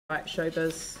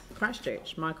Showbiz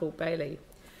Christchurch, Michael Bailey,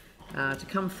 to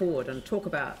come forward and talk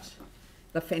about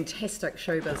the fantastic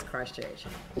Showbiz Christchurch.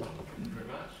 Thank you very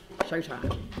much. Showtime.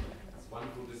 It's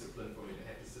wonderful discipline for me to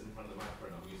have to sit in front of the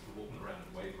microphone. I'm used to walking around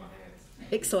and waving my hands.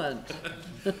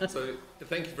 Excellent. So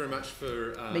thank you very much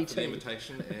for the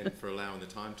invitation and for allowing the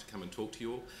time to come and talk to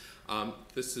you all.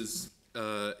 This is,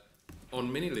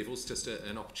 on many levels, just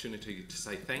an opportunity to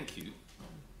say thank you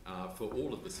for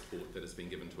all of the support that has been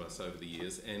given to us over the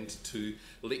years, and to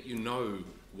let you know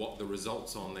what the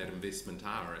results on that investment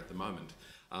are at the moment.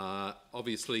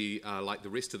 Obviously, like the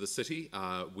rest of the city,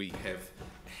 we have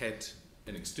had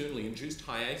an externally induced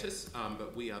hiatus,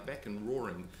 but we are back and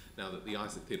roaring now that the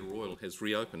Isaac Theatre Royal has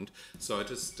reopened. So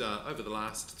just over the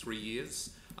last 3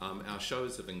 years, our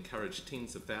shows have encouraged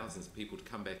tens of thousands of people to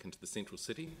come back into the central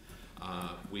city.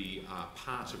 We are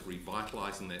part of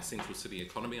revitalising that central city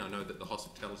economy. I know that the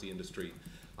hospitality industry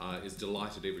is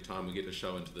delighted every time we get a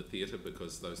show into the theatre,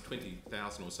 because those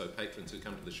 20,000 or so patrons who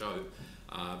come to the show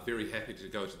are very happy to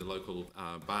go to the local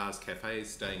bars, cafes,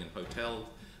 staying in hotels.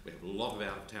 We have a lot of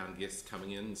out-of-town guests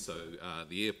coming in, so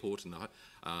the airport and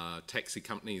the taxi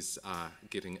companies are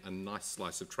getting a nice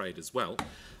slice of trade as well.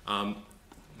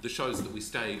 The shows that we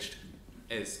staged,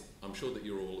 as I'm sure that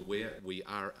you're all aware, we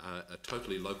are a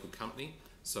totally local company,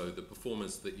 so the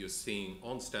performers that you're seeing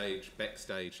on stage,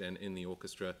 backstage and in the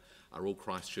orchestra are all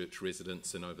Christchurch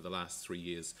residents, and over the last 3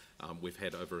 years we've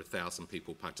had over 1,000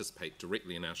 people participate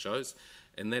directly in our shows,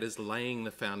 and that is laying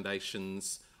the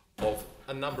foundations of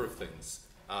a number of things.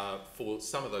 For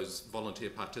some of those volunteer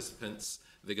participants,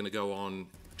 they're going to go on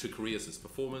to careers as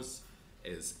performers,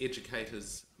 as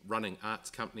educators, running arts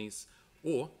companies,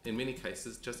 or in many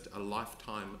cases just a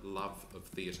lifetime love of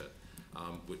theatre,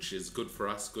 which is good for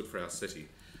us, good for our city.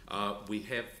 We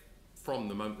have, from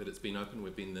the moment that it's been open,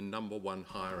 we've been the #1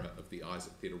 hirer of the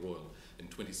Isaac Theatre Royal. In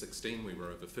 2016 we were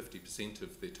over 50%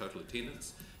 of the total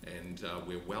attendance, and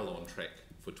we're well on track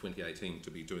for 2018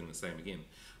 to be doing the same again.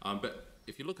 But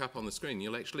if you look up on the screen,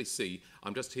 you'll actually see,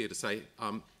 I'm just here to say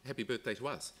happy birthday to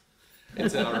us.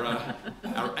 It's our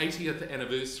 80th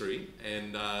anniversary,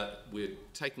 and we're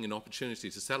taking an opportunity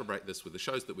to celebrate this with the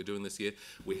shows that we're doing this year.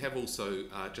 We have also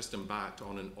just embarked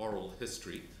on an oral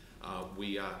history.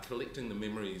 We are collecting the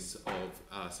memories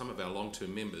of some of our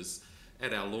long-term members.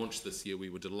 At our launch this year, we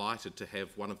were delighted to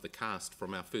have one of the cast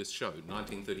from our first show,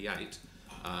 1938,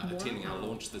 attending our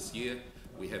launch this year.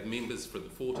 We have members from the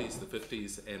 40s, the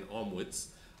 50s and onwards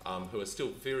who are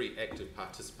still very active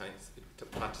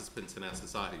participants in our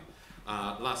society.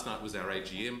 Last night was our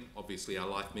AGM, obviously our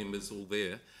life members all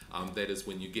there. That is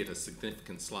when you get a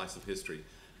significant slice of history.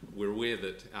 We're aware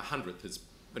that our 100th is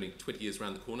only 20 years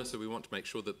around the corner, so we want to make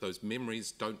sure that those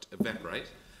memories don't evaporate.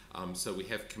 So we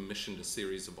have commissioned a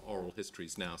series of oral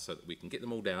histories now so that we can get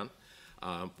them all down,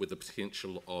 with the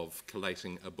potential of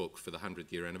collating a book for the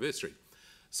 100th-year anniversary.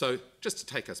 So just to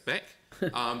take us back,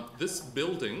 this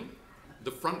building,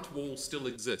 the front wall still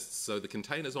exists. So the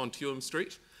container's on Tuam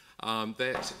Street.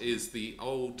 That is the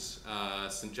old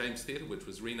St James Theatre, which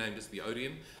was renamed as the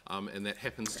Odeon, and that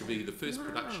happens to be the first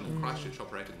production of Christchurch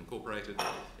Operated Incorporated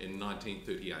in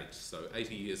 1938, so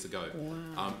 80 years ago.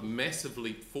 Wow. Massive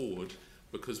leap forward,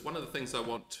 because one of the things I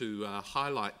want to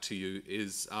highlight to you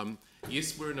is,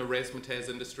 yes, we're in a razzmatazz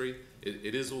industry,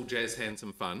 it is all jazz hands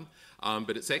and fun,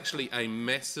 but it's actually a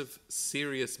massive,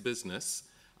 serious business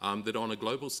that on a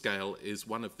global scale is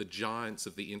one of the giants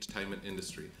of the entertainment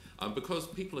industry. Because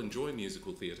people enjoy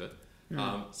musical theatre,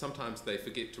 sometimes they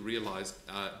forget to realise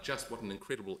just what an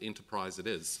incredible enterprise it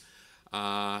is.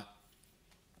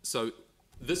 So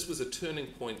this was a turning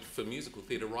point for musical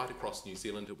theatre right across New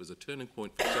Zealand. It was a turning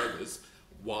point for showbiz.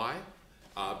 Why?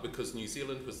 Because New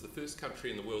Zealand was the first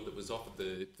country in the world that was offered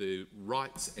the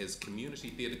rights as community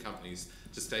theatre companies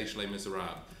to stage Les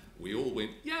Miserables. We all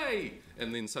went, yay!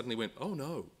 And then suddenly went, oh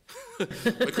no.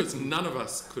 Because none of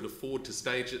us could afford to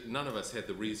stage it, none of us had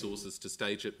the resources to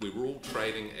stage it. We were all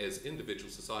trading as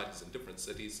individual societies in different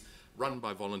cities, run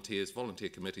by volunteers, volunteer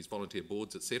committees, volunteer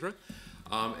boards, etc.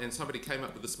 And somebody came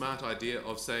up with the smart idea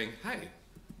of saying, hey,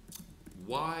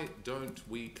 why don't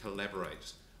we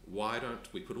collaborate? Why don't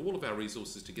we put all of our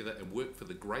resources together and work for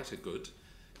the greater good?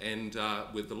 And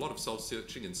with a lot of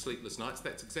soul-searching and sleepless nights,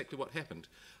 that's exactly what happened.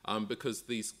 Because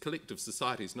these collective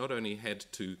societies not only had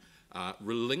to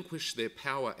relinquish their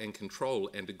power and control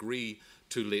and agree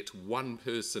to let one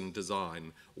person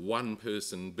design, one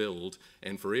person build,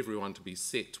 and for everyone to be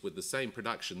set with the same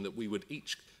production that we would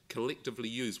each collectively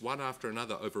use one after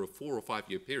another over a 4 or 5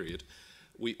 year period,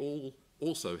 we all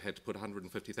also had to put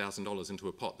 $150,000 into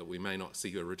a pot that we may not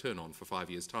see a return on for 5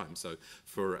 years' time. So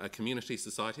for a community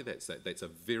society, that's a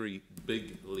very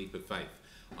big leap of faith.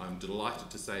 I'm delighted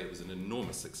to say it was an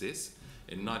enormous success.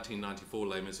 In 1994,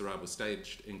 Les Miserables was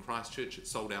staged in Christchurch. It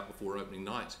sold out before opening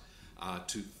night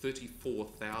to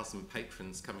 34,000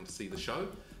 patrons coming to see the show,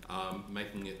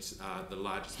 making it the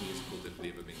largest musical that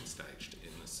had ever been staged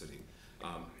in the city.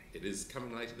 It is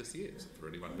coming later this year, for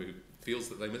anyone who feels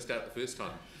that they missed out the first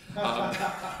time.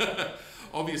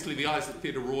 Obviously, the Isaac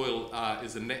Theatre Royal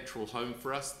is a natural home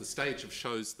for us. The stage of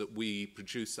shows that we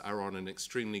produce are on an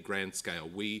extremely grand scale.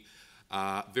 We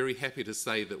are very happy to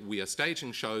say that we are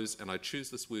staging shows, and I choose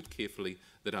this word carefully,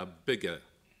 that are bigger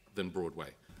than Broadway.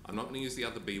 I'm not going to use the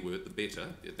other B word, the better.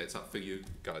 That's up for you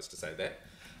guys to say that.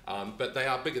 But they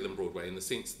are bigger than Broadway in the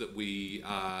sense that we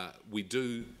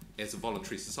do, as a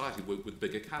voluntary society, work with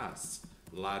bigger casts,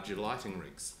 larger lighting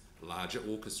rigs, larger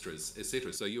orchestras,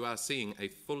 etc. So you are seeing a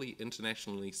fully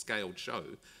internationally scaled show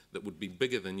that would be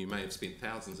bigger than you may have spent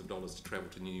thousands of dollars to travel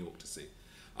to New York to see.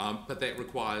 But that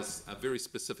requires a very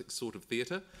specific sort of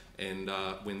theatre, and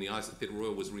when the Isaac Theatre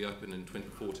Royal was reopened in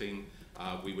 2014,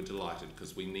 we were delighted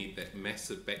because we need that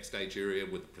massive backstage area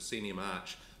with the proscenium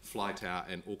arch, fly tower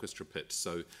and orchestra pit.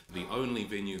 So the only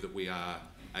venue that we are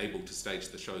able to stage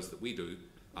the shows that we do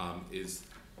is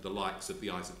the likes of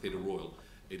the Isaac Theatre Royal.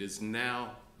 It is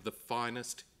now the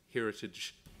finest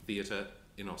heritage theatre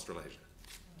in Australasia.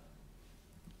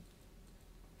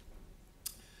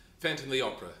 Phantom of the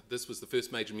Opera. This was the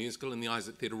first major musical in the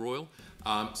Isaac Theatre Royal.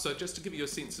 So just to give you a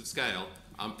sense of scale,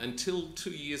 until 2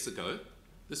 years ago,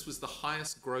 this was the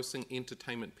highest grossing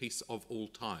entertainment piece of all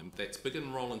time. That's bigger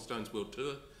than Rolling Stone's World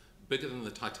Tour, bigger than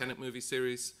the Titanic movie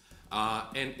series,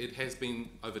 and it has been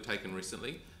overtaken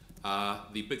recently.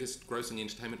 The biggest grossing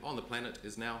entertainment on the planet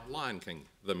is now Lion King,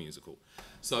 the musical.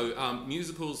 So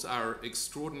musicals are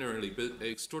extraordinary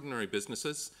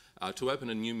businesses. To open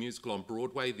a new musical on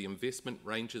Broadway, the investment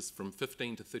ranges from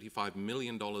 $15 to $35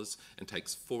 million and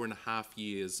takes 4.5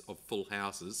 years of full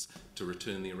houses to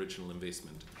return the original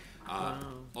investment. Wow.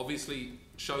 Obviously,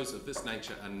 shows of this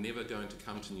nature are never going to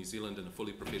come to New Zealand in a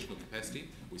fully professional capacity.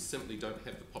 We simply don't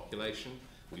have the population,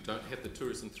 we don't have the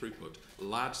tourism throughput.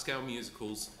 Large-scale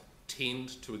musicals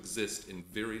tend to exist in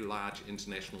very large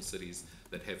international cities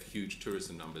that have huge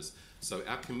tourism numbers. So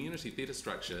our community theatre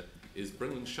structure is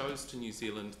bringing shows to New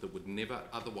Zealand that would never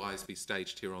otherwise be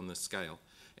staged here on this scale.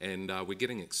 And we're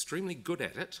getting extremely good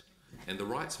at it, and the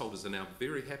rights holders are now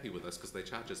very happy with us because they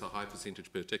charge us a high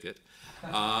percentage per ticket.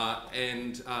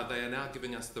 And they are now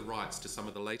giving us the rights to some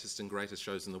of the latest and greatest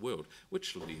shows in the world,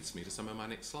 which leads me to some of my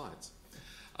next slides.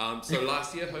 So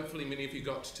last year, hopefully many of you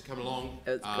got to come along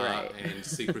and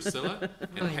see Priscilla.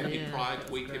 And happy Pride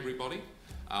Week, everybody.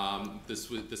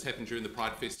 This happened during the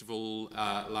Pride Festival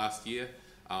last year,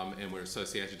 and we're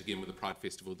associated again with the Pride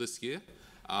Festival this year.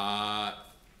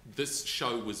 This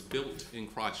show was built in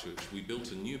Christchurch. We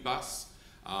built a new bus.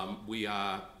 We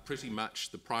are pretty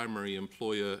much the primary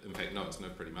employer, in fact, no, it's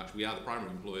not pretty much, we are the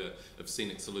primary employer of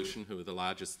Scenic Solution, who are the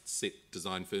largest set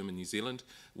design firm in New Zealand.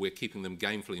 We're keeping them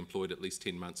gainfully employed at least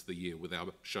 10 months of the year with our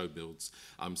show builds.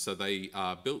 So they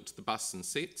built the bus and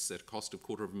sets at a cost of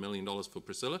 $250,000 for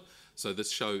Priscilla. So this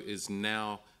show is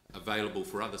now available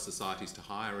for other societies to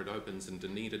hire. It opens in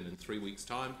Dunedin in 3 weeks'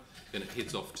 time, then it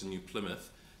heads off to New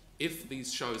Plymouth. If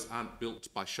these shows aren't built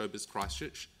by Showbiz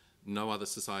Christchurch, no other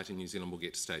society in New Zealand will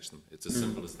get to stage them. It's as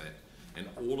simple as that. And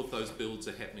all of those builds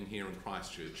are happening here in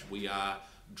Christchurch. We are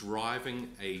driving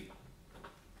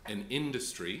an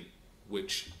industry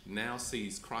which now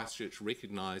sees Christchurch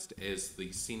recognised as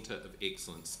the centre of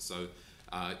excellence. So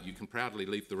you can proudly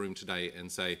leave the room today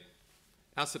and say,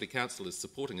 our City Council is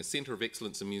supporting a centre of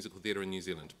excellence in musical theatre in New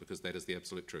Zealand, because that is the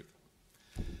absolute truth.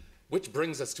 Which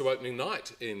brings us to opening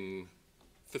night in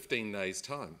 15 days'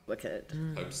 time. Wicked.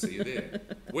 Hope to see you there.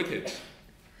 Wicked.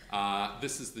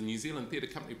 This is the New Zealand Theatre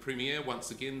Company premiere.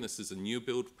 Once again, this is a new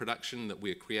build production that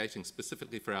we're creating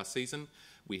specifically for our season.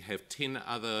 We have 10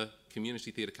 other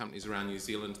community theatre companies around New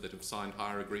Zealand that have signed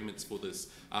hire agreements for this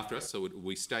after us, so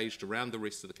we staged around the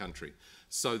rest of the country.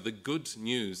 So the good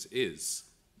news is,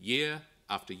 year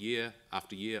after year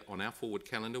after year on our forward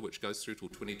calendar, which goes through till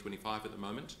 2025 at the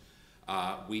moment,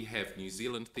 we have New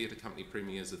Zealand Theatre Company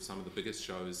premieres of some of the biggest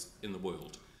shows in the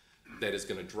world. That is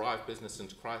going to drive business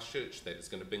into Christchurch, that is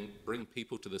going to bring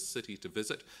people to the city to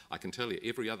visit. I can tell you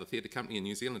every other theatre company in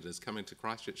New Zealand is coming to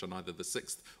Christchurch on either the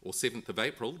 6th or 7th of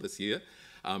April this year,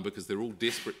 because they're all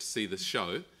desperate to see this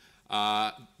show.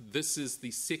 This is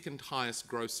the second highest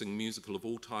grossing musical of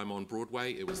all time on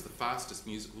Broadway. It was the fastest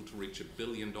musical to reach $1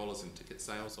 billion in ticket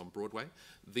sales on Broadway.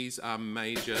 These are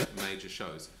major, major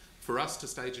shows. For us to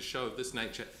stage a show of this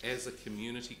nature as a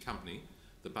community company,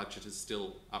 the budget is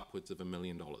still upwards of $1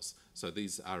 million. So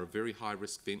these are a very high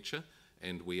risk venture,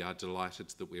 and we are delighted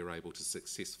that we are able to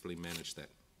successfully manage that.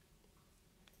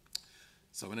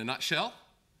 So in a nutshell,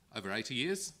 over 80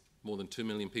 years, more than 2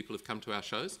 million people have come to our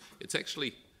shows. It's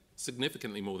actually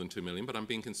significantly more than 2 million, but I'm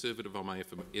being conservative on my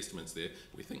estimates there.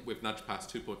 We think we've nudged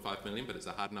past 2.5 million, but it's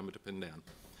a hard number to pin down.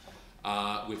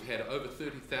 We've had over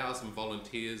 30,000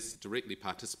 volunteers directly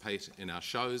participate in our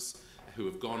shows who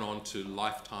have gone on to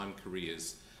lifetime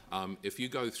careers. If you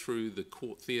go through the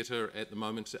Court Theatre at the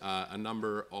moment, a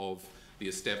number of the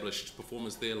established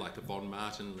performers there, like Yvonne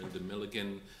Martin, Linda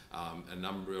Milligan, a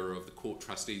number of the court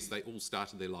trustees, they all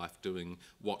started their life doing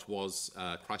what was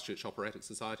Christchurch Operatic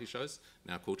Society shows,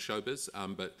 now called Showbiz,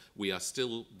 but we are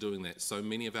still doing that. So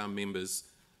many of our members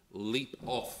leap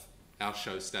off our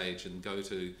show stage and go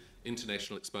to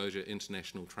international exposure,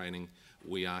 international training.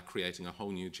 We are creating a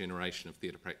whole new generation of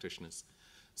theatre practitioners.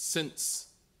 Since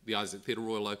the Isaac Theatre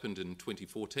Royal opened in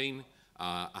 2014,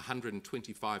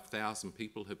 125,000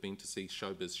 people have been to see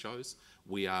Showbiz shows.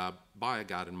 We are, by a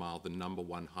garden mile, the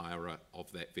 #1 hirer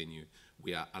of that venue.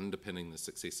 We are underpinning the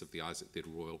success of the Isaac Theatre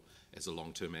Royal as a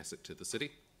long-term asset to the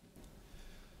city.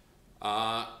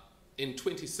 In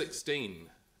 2016,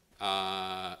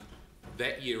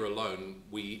 that year alone,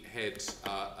 we had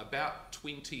about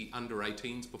 20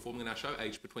 under-18s performing in our show,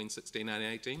 aged between 16 and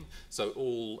 18. So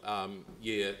all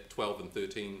year 12 and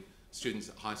 13 students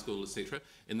at high school, etc.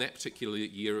 In that particular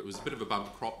year, it was a bit of a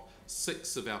bumper crop.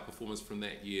 6 of our performers from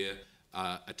that year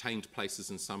attained places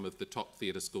in some of the top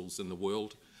theatre schools in the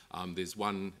world. There's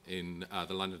one in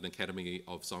the London Academy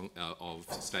of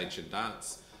Stage and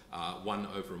Dance, one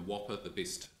over in Whopper, the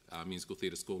best musical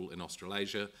theatre school in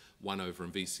Australasia, one over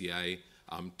in VCA,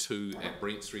 2 at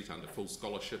Brent Street under full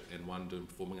scholarship, and 1 doing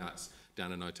performing arts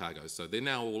down in Otago. So they're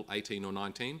now all 18 or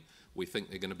 19. We think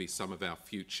they're going to be some of our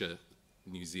future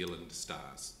New Zealand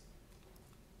stars.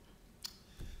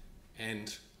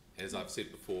 And as I've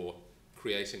said before,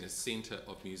 creating a centre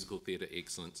of musical theatre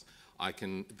excellence.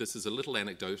 This is a little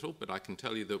anecdotal, but I can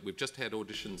tell you that we've just had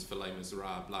auditions for Les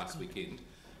Miserables last weekend,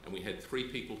 and we had 3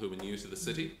 people who were new to the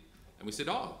city. And we said,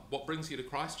 oh, what brings you to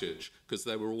Christchurch? Because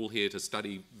they were all here to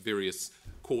study various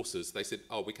courses. They said,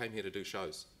 oh, we came here to do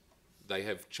shows. They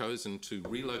have chosen to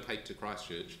relocate to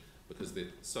Christchurch because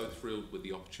they're so thrilled with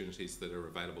the opportunities that are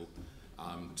available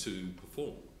to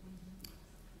perform.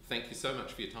 Thank you so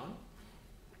much for your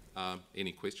time.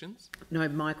 Any questions? No,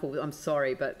 Michael, I'm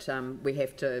sorry, but we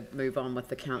have to move on with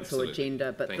the council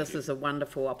agenda. But this is a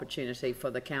wonderful opportunity for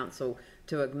the council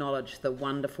to acknowledge the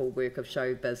wonderful work of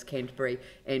Showbiz Canterbury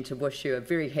and to wish you a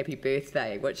very happy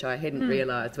birthday, which I hadn't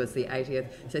realised was the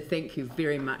 80th. So thank you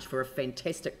very much for a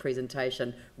fantastic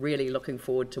presentation. Really looking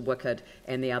forward to Wicked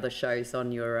and the other shows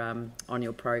on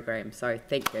your program. So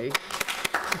thank you.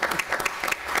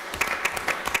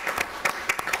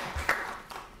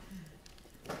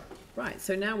 Right,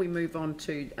 so now we move on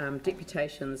to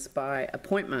deputations by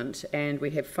appointment, and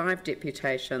we have 5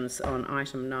 deputations on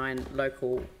item 9,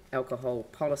 local alcohol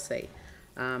policy.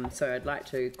 So I'd like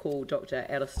to call Dr.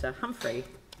 Alistair Humphrey.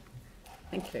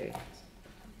 Thank you.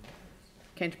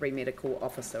 Canterbury Medical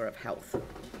Officer of Health.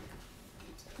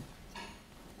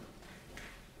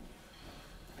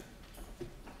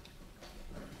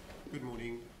 Good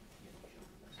morning.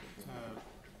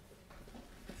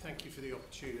 Thank you for the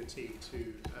opportunity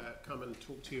to come and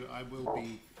talk to you. I will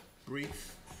be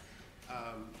brief.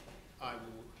 I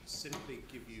will simply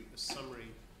give you a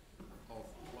summary of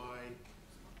why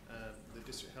the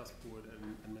District Health Board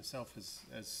and myself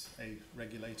as a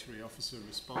regulatory officer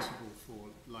responsible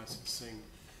for licensing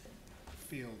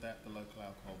feel that the local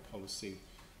alcohol policy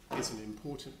is an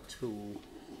important tool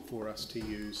for us to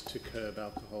use to curb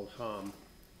alcohol harm.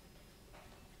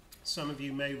 Some of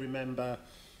you may remember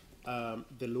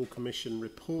the Law Commission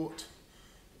report,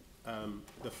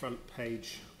 the front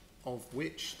page of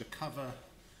which, the cover,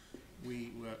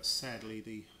 we were sadly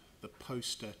the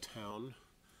poster town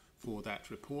for that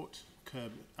report,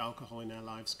 Curb Alcohol in Our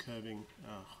Lives, Curbing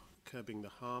the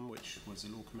Harm, which was a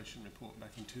Law Commission report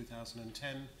back in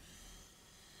 2010.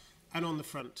 And on the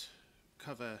front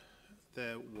cover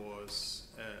there was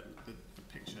the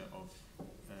picture of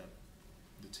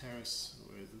the terrace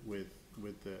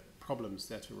with the problems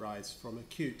that arise from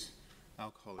acute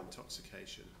alcohol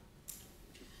intoxication.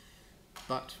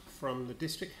 But from the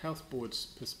District Health Board's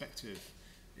perspective,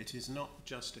 it is not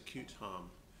just acute harm.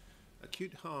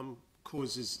 Acute harm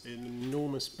causes an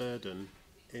enormous burden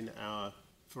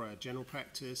for our general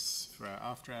practice, for our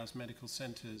after-hours medical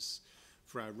centres,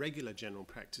 for our regular general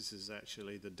practices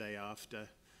actually the day after,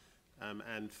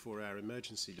 and for our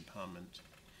emergency department.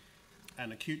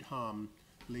 And acute harm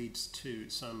leads to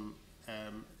some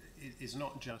it is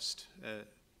not just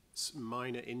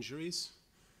minor injuries.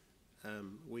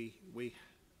 We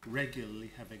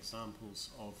regularly have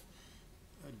examples of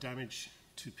damage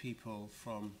to people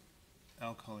from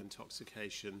alcohol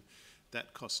intoxication,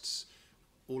 that costs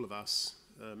all of us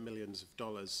millions of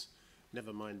dollars,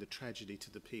 never mind the tragedy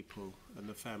to the people and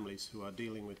the families who are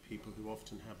dealing with people who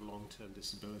often have long-term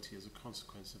disability as a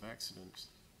consequence of accidents.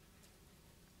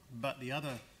 But the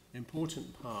other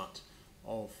important part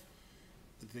of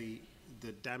the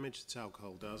damage that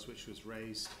alcohol does, which was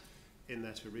raised in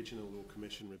that original Law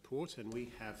Commission report, and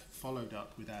we have followed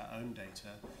up with our own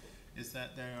data, is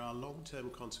that there are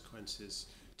long-term consequences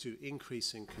to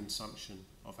increasing consumption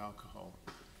of alcohol,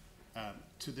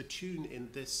 to the tune in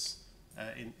this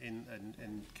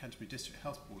in Canterbury District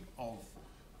Health Board of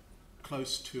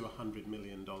close to $100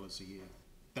 million a year.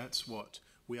 That's what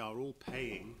we are all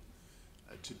paying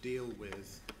to deal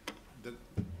with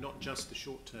not just the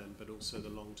short term but also the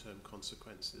long term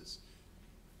consequences.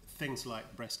 Things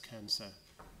like breast cancer,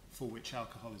 for which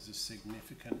alcohol is a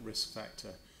significant risk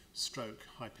factor, stroke,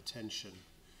 hypertension.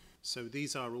 So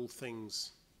these are all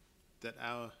things that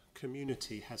our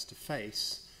community has to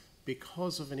face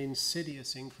because of an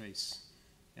insidious increase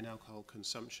in alcohol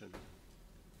consumption.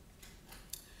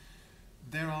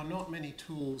 There are not many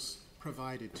tools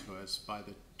provided to us by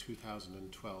the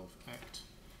 2012 Act,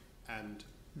 and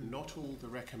not all the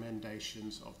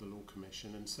recommendations of the Law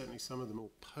Commission, and certainly some of the more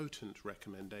potent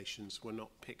recommendations, were not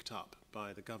picked up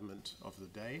by the government of the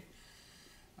day,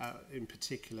 in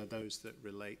particular those that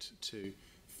relate to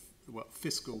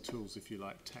fiscal tools, if you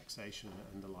like, taxation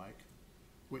and the like,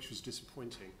 which was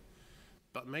disappointing.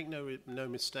 But make no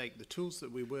mistake, the tools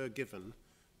that we were given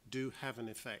do have an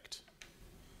effect.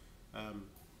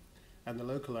 And the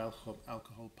local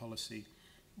alcohol policy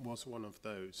was one of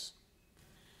those.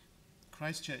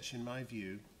 Christchurch, in my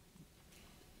view,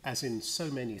 as in so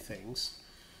many things,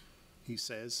 he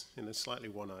says in a slightly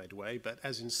one-eyed way, but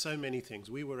as in so many things,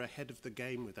 we were ahead of the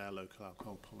game with our local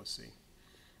alcohol policy.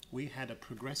 We had a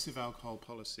progressive alcohol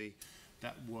policy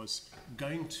that was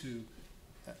going to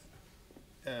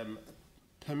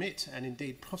permit and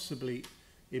indeed possibly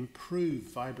improve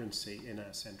vibrancy in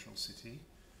our central city,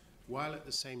 while at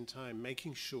the same time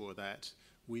making sure that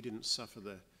we didn't suffer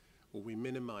we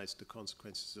minimized the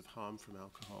consequences of harm from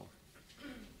alcohol.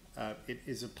 It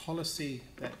is a policy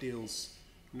that deals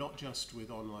not just with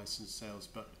on-licensed sales,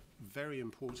 but very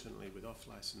importantly with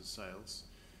off-licensed sales.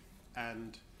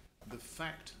 And the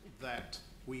fact that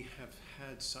we have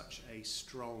had such a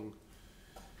strong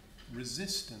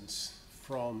resistance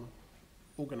from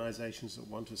organizations that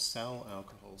want to sell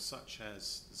alcohol, such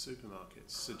as the supermarkets,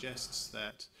 suggests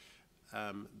that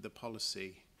the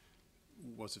policy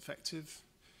was effective.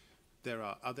 There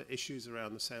are other issues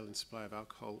around the Sale and Supply of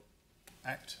Alcohol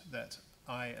Act that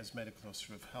I, as Medical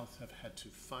Officer of Health, have had to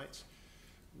fight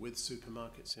with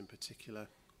supermarkets in particular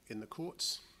in the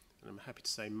courts. And I'm happy to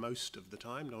say most of the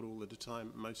time, not all of the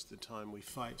time, most of the time we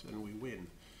fight and we win.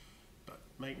 But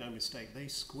make no mistake, they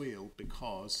squeal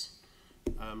because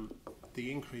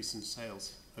the increase in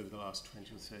sales over the last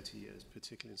 20 or 30 years,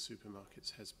 particularly in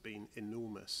supermarkets, has been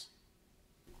enormous.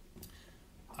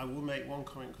 I will make one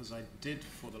comment, because I did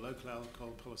for the local alcohol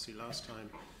policy last time,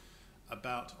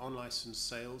 about unlicensed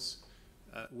sales.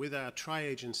 With our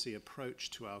tri-agency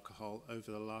approach to alcohol over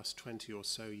the last 20 or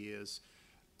so years,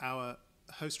 our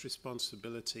host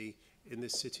responsibility in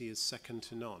this city is second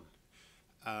to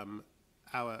none.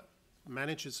 Our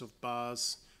managers of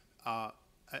bars are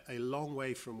a long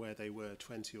way from where they were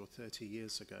 20 or 30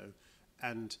 years ago,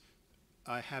 and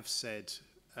I have said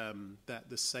that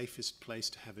the safest place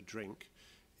to have a drink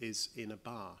is in a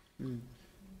bar.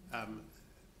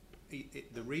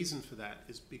 The reason for that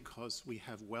is because we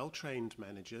have well-trained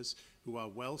managers who are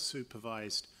well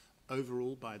supervised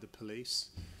overall by the police,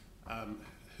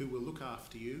 who will look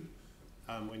after you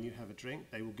when you have a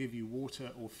drink. They will give you water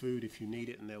or food if you need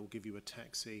it, and they will give you a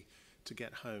taxi to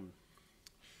get home.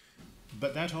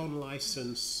 But that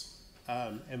on-license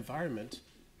environment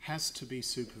has to be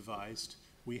supervised.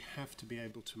 We have to be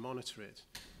able to monitor it.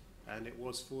 And it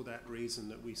was for that reason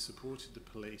that we supported the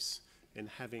police in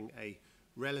having a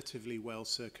relatively well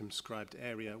circumscribed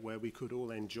area where we could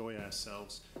all enjoy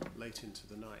ourselves late into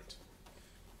the night.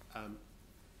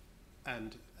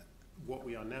 And what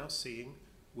we are now seeing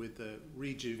with the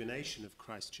rejuvenation of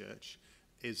Christchurch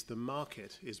is the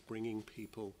market is bringing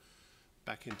people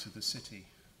back into the city.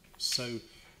 So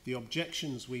the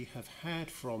objections we have had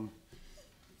from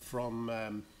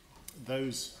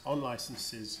those on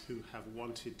licenses who have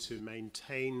wanted to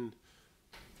maintain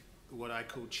what I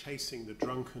call chasing the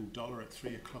drunken dollar at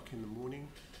 3 o'clock in the morning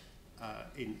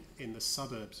in the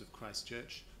suburbs of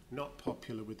Christchurch, not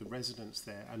popular with the residents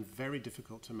there and very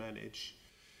difficult to manage.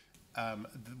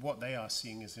 What they are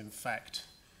seeing is in fact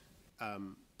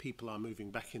people are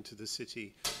moving back into the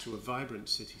city to a vibrant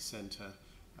city centre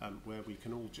where we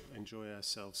can all enjoy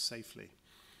ourselves safely.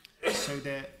 So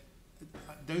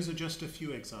those are just a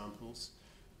few examples,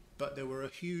 but there were a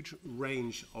huge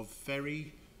range of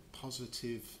very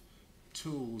positive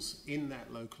tools in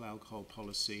that local alcohol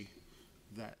policy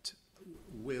that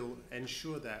will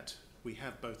ensure that we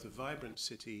have both a vibrant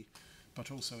city but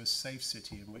also a safe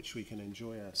city in which we can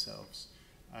enjoy ourselves.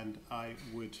 And I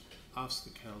would ask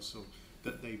the council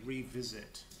that they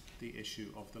revisit the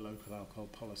issue of the local alcohol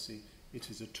policy. It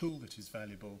is a tool that is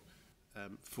valuable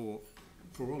for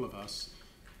all of us,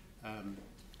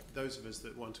 those of us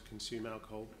that want to consume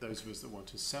alcohol, those of us that want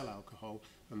to sell alcohol,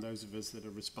 and those of us that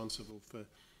are responsible for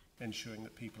ensuring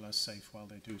that people are safe while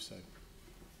they do so.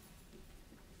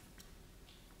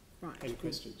 Right. Any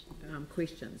questions?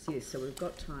 Questions, yes. So we've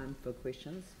got time for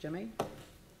questions. Jimmy?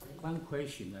 One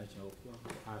question that I want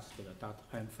to ask Dr.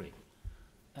 Humphrey.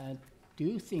 Do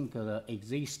you think the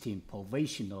existing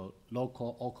provisional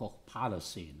local alcohol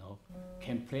policy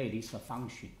can play this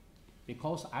function?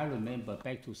 Because I remember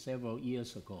back to several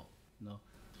years ago,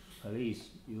 police,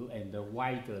 you and the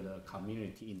wider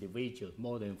community individual,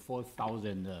 more than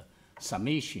 4,000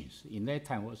 submissions. In that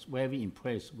time, I was very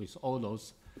impressed with all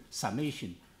those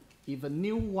submissions. If a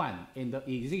new one and the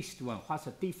existing one, what's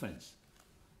the difference?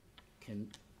 Can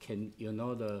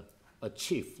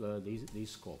achieve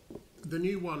this goal? The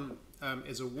new one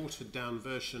is a watered down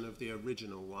version of the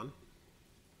original one.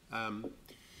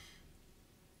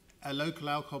 A local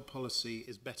alcohol policy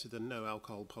is better than no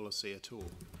alcohol policy at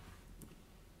all.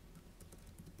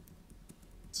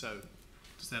 So,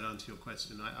 does that answer your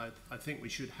question? I think we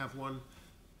should have one.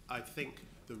 I think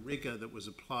the rigour that was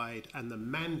applied and the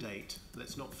mandate,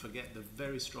 let's not forget the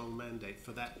very strong mandate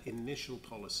for that initial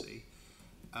policy,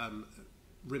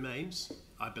 remains,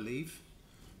 I believe,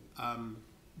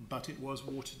 but it was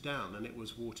watered down, and it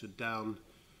was watered down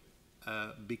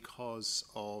because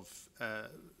of,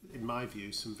 in my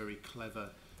view, some very clever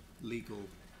legal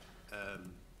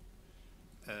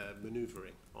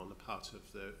manoeuvring on the part of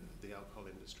the alcohol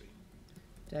industry.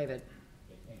 David.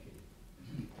 Thank you.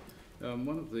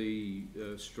 One of the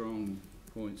strong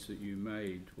points that you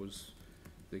made was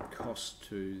the cost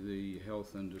to the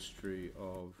health industry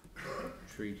of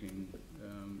treating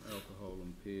alcohol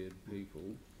impaired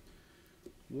people.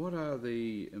 What are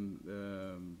the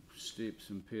steps,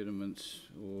 impediments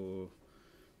or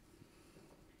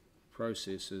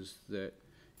processes that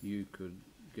you could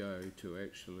go to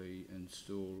actually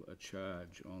install a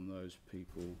charge on those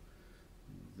people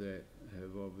that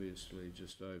have obviously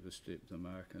just overstepped the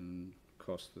mark and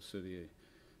cost the city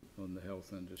on the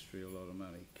health industry a lot of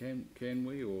money? Can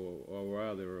we, or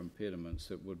are there impediments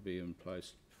that would be in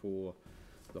place for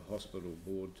the hospital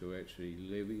board to actually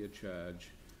levy a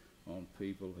charge on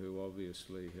people who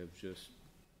obviously have just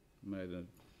made a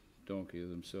donkey of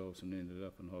themselves and ended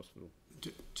up in hospital?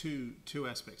 Two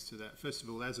aspects to that. First of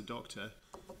all, as a doctor,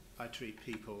 I treat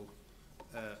people,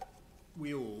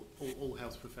 we all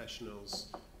health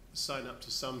professionals sign up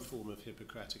to some form of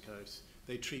Hippocratic oath.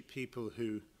 They treat people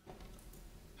who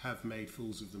have made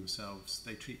fools of themselves.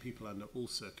 They treat people under all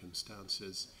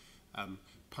circumstances.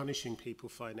 Punishing people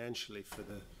financially for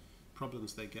the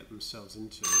problems they get themselves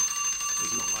into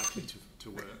is not likely to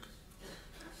work.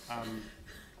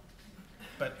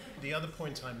 But the other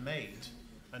point I made,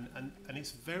 and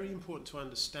it's very important to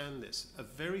understand this, a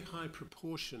very high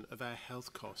proportion of our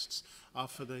health costs are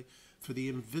for the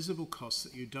invisible costs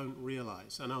that you don't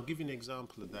realise. And I'll give you an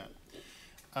example of that.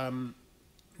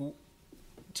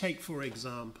 Take, for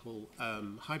example,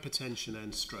 hypertension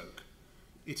and stroke.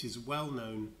 It is well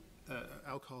known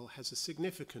alcohol has a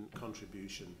significant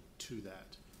contribution to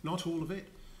that. Not all of it,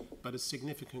 but a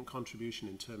significant contribution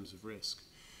in terms of risk.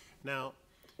 Now,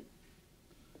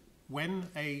 when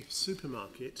a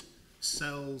supermarket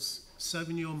sells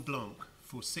Sauvignon Blanc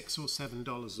for $6 or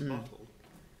 $7 a bottle,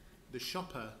 the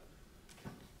shopper,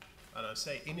 and I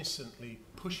say innocently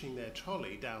pushing their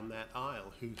trolley down that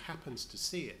aisle, who happens to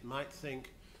see it, might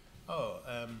think, oh,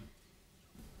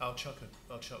 I'll chuck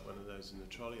one of those in the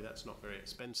trolley, that's not very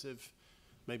expensive,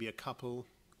 maybe a couple.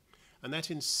 And that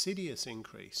insidious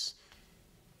increase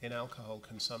in alcohol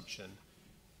consumption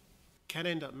can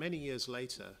end up many years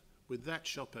later with that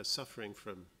shopper suffering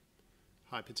from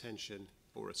hypertension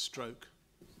or a stroke,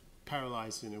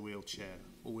 paralysed in a wheelchair,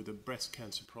 or with a breast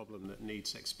cancer problem that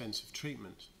needs expensive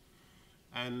treatment.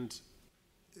 And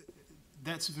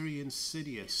that's a very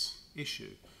insidious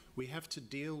issue. We have to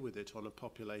deal with it on a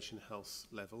population health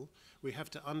level. We have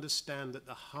to understand that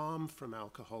the harm from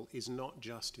alcohol is not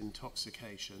just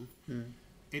intoxication.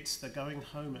 It's the going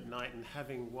home at night and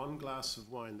having one glass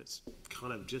of wine that's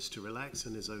kind of just to relax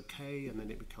and is okay, and then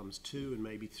it becomes 2 and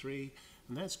maybe 3,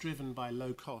 and that's driven by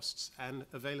low costs and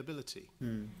availability.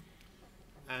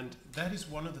 And that is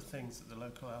one of the things that the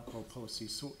local alcohol policy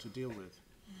sought to deal with.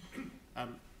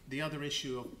 The other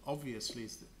issue, obviously,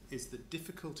 is the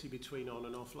difficulty between on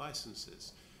and off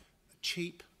licenses.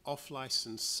 Cheap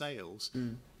off-license sales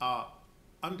are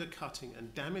undercutting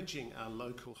and damaging our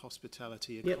local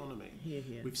hospitality economy.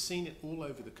 We've seen it all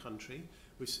over the country,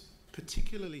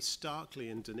 particularly starkly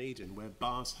in Dunedin, where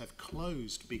bars have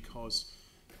closed because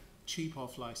cheap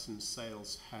off-license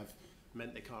sales have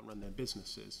meant they can't run their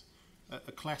businesses.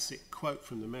 A classic quote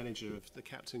from the manager of the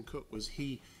Captain Cook was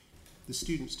the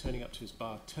students turning up to his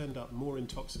bar turned up more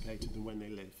intoxicated than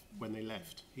when they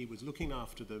left. He was looking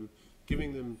after them,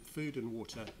 giving them food and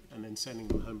water, and then sending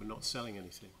them home but not selling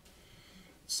anything.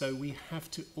 So we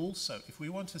have to also, if we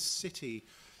want a city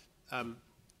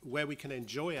where we can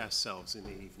enjoy ourselves in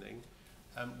the evening,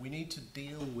 we need to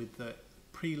deal with the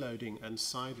preloading and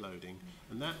sideloading,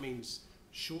 and that means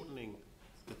shortening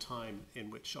the time in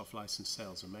which off-license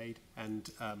sales are made,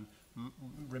 and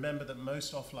remember that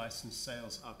most off-license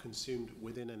sales are consumed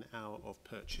within an hour of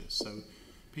purchase. So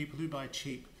people who buy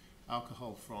cheap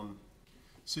alcohol from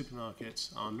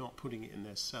supermarkets are not putting it in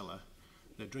their cellar,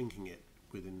 they're drinking it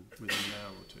within an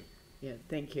hour or 2. Yeah,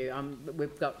 thank you.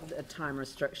 We've got a time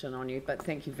restriction on you, but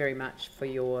thank you very much for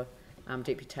your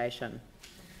deputation.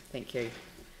 Thank you.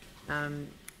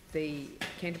 The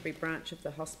Canterbury branch of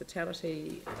the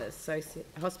Hospitality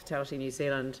New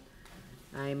Zealand,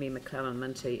 Amy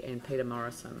McClellan-Minty and Peter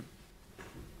Morrison.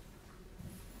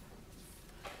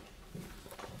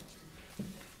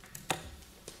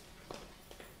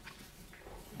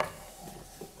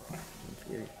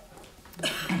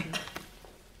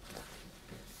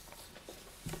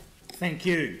 Thank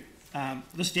you.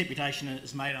 This deputation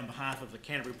is made on behalf of the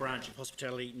Canterbury branch of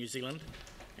Hospitality New Zealand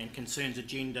and concerns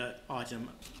agenda item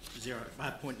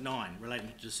 0.9 relating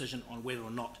to decision on whether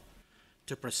or not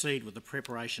to proceed with the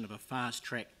preparation of a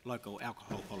fast-track local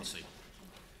alcohol policy.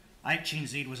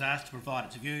 HNZ was asked to provide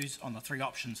its views on the 3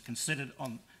 options considered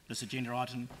on this agenda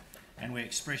item, and we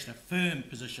expressed a firm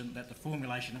position that the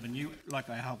formulation of a new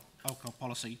local alcohol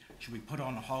policy should be put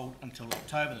on hold until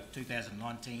October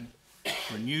 2019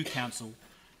 for a new council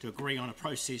to agree on a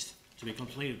process to be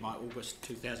completed by August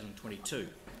 2022,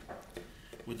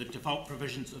 with the default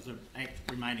provisions of the Act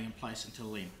remaining in place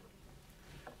until then.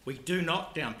 We do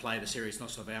not downplay the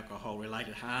seriousness of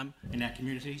alcohol-related harm in our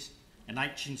communities, and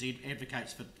HNZ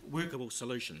advocates for workable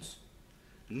solutions.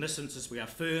 In this instance, we are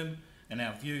firm in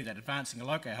our view that advancing a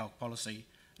local health policy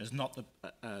is not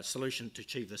the solution to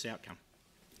achieve this outcome.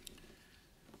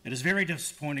 It is very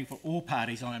disappointing for all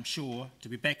parties, I am sure, to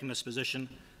be back in this position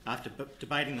after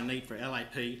debating the need for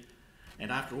LAP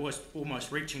and after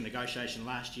almost reaching negotiation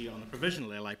last year on the provisional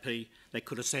LAP that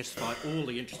could have satisfied all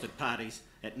the interested parties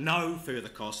at no further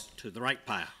cost to the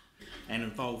ratepayer and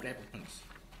involved applicants.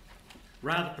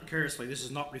 Rather precariously, this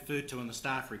is not referred to in the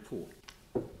staff report.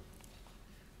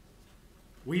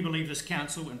 We believe this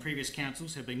council and previous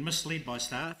councils have been misled by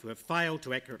staff who have failed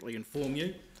to accurately inform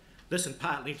you. This in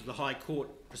part led to the High Court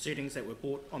proceedings that were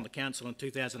brought on the council in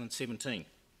 2017.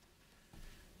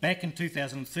 Back in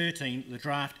 2013, the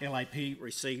draft LAP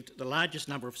received the largest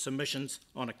number of submissions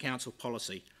on a council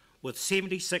policy, with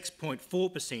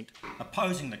 76.4%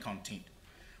 opposing the content,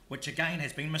 which again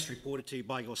has been misreported to you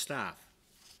by your staff.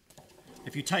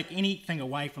 If you take anything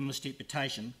away from this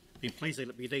deputation, then please let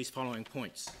it be these following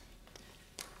points.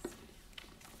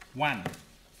 1.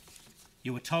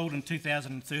 You were told in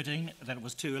 2013 that it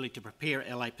was too early to prepare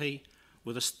LAP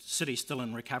with the city still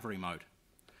in recovery mode,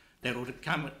 that it would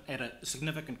come at a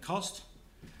significant cost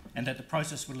and that the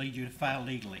process would lead you to fail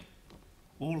legally.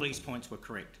 All these points were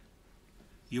correct.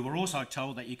 You were also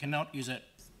told that you cannot use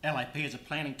LAP as a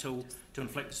planning tool to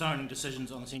inflict zoning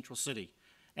decisions on the central city,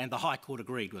 and the High Court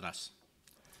agreed with us.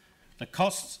 The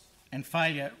costs and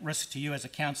failure risk to you as a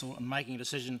council in making a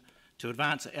decision to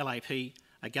advance a LAP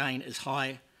again is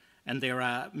high, and there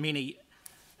are many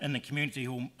in the community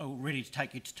who are ready to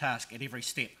take you to task at every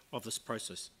step of this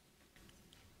process.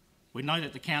 We know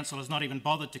that the council has not even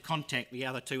bothered to contact the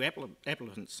other 2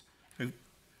 applicants who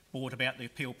brought about the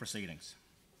appeal proceedings.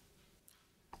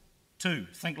 2,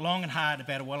 think long and hard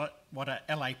about what a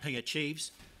LAP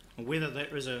achieves and whether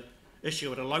there is an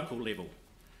issue at a local level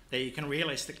that you can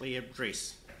realistically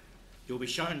address. You'll be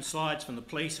shown slides from the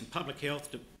police and public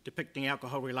health depicting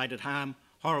alcohol-related harm,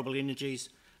 horrible energies,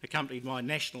 accompanied by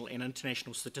national and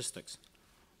international statistics.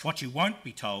 What you won't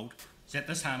be told is that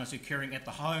this harm is occurring at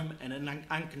the home and in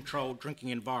uncontrolled drinking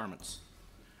environments,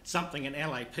 something an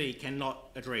LAP cannot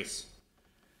address.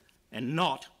 and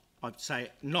not, I'd say,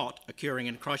 not occurring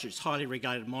in Christchurch's highly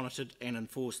regulated, monitored and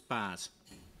enforced bars.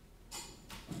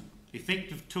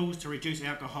 Effective tools to reduce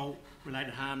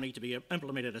alcohol-related harm need to be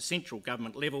implemented at a central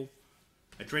government level,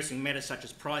 addressing matters such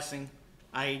as pricing,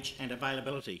 age and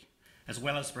availability, as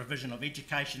well as provision of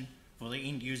education for the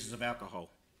end users of alcohol.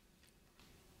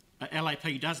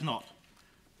 LAP does not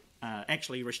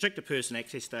actually restrict a person's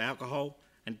access to alcohol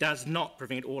and does not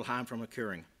prevent all harm from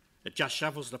occurring. It just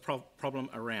shovels the problem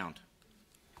around.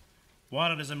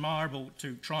 While it is admirable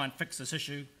to try and fix this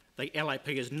issue, the LAP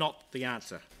is not the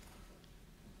answer.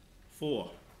 4.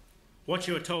 What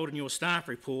you are told in your staff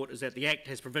report is that the Act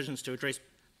has provisions to address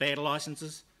bad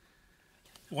licences.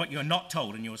 What you are not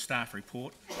told in your staff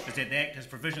report is that the Act has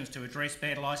provisions to address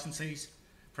bad licensees,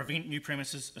 prevent new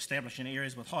premises established in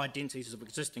areas with high densities of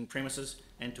existing premises,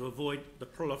 and to avoid the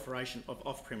proliferation of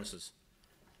off-premises.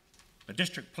 The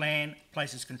district plan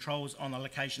places controls on the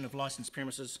location of licensed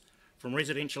premises from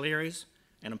residential areas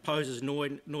and imposes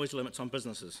noise limits on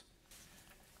businesses.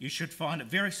 You should find it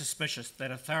very suspicious that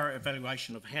a thorough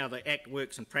evaluation of how the Act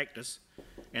works in practice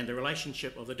and the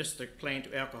relationship of the district plan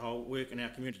to alcohol work in our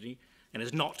community and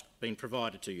has not been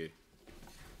provided to you.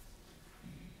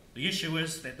 The issue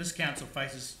is that this council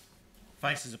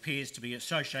faces appears to be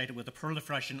associated with the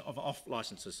proliferation of off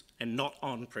licences and not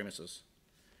on premises.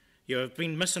 You have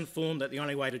been misinformed that the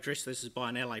only way to address this is by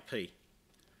an LAP.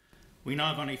 We know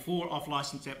of only 4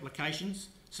 off-licence applications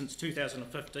since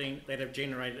 2015 that have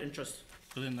generated interest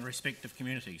within the respective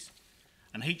communities,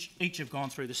 and each have gone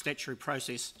through the statutory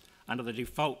process under the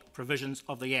default provisions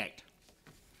of the Act,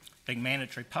 being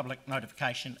mandatory public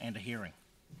notification and a hearing,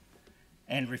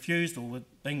 and refused or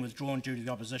being withdrawn due to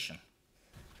the opposition.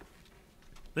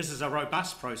 This is a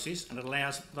robust process and it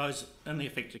allows those in the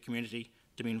affected community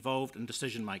to be involved in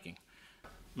decision making,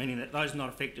 meaning that those not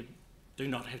affected do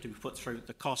not have to be put through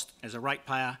the cost as a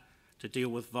ratepayer to deal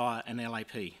with via an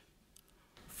LAP.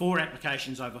 4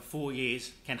 applications over 4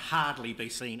 years can hardly be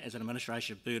seen as an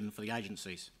administrative burden for the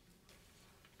agencies.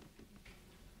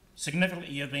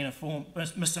 Significantly, you have been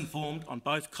misinformed on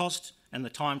both cost and the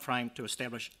time frame to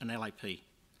establish an LAP.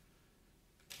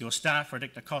 Your staff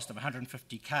predict a cost of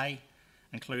 $150,000,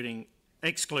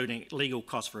 excluding legal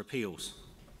costs for appeals.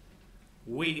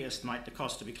 We estimate the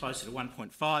cost to be closer to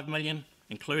 $1.5 million,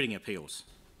 including appeals.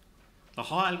 The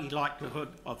high likelihood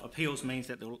of appeals means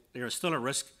that there is still a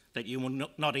risk that you will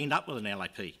not end up with an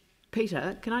LAP.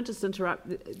 Peter, can I just interrupt?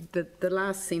 The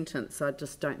last sentence, I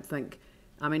just don't think,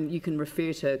 I mean, you can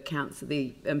refer to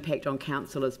the impact on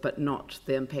councillors, but not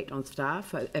the impact on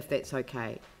staff, if that's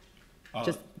okay.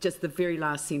 Just the very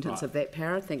last sentence of that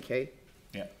para, thank you.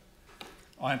 Yeah.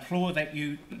 I implore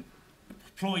you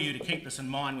to keep this in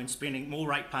mind when spending more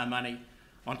ratepayer money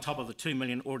on top of the $2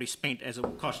 million already spent, as it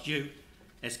will cost you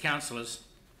as councillors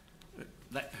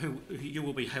who you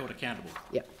will be held accountable.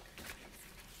 Yep.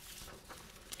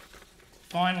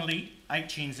 Finally,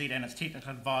 HNZ and its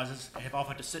technical advisors have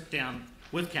offered to sit down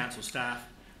with council staff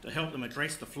to help them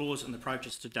address the flaws in the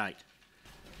approaches to date.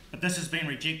 But this has been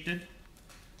rejected.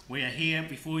 We are here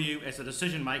before you as the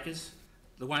decision makers,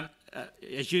 the ones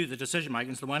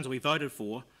we voted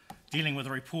for, dealing with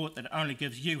a report that only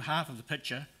gives you half of the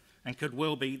picture and could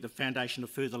well be the foundation of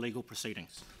further legal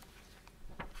proceedings.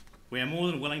 We are more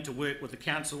than willing to work with the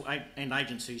council and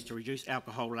agencies to reduce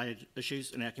alcohol-related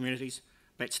issues in our communities,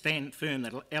 but stand firm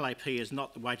that LAP is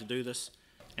not the way to do this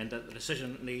and that the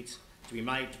decision needs to be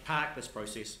made to park this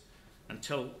process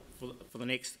until for the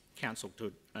next council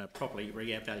to properly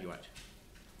re-evaluate.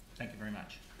 Thank you very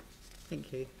much.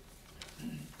 Thank you.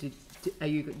 Do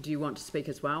you want to speak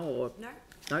as well, or no?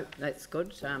 No, that's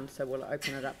good. So we'll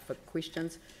open it up for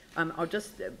questions. I'll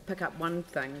just pick up one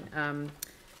thing.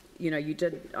 You know, you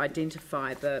did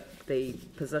identify the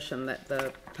position that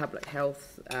the public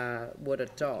health would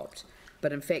adopt,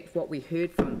 but in fact what we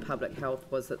heard from public health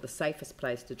was that the safest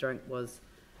place to drink was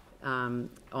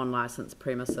on licensed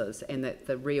premises, and that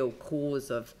the real cause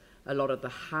of a lot of the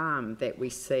harm that we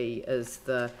see is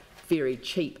the very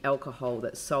cheap alcohol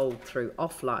that's sold through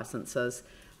off licenses,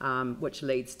 which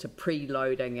leads to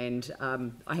preloading, and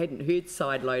I hadn't heard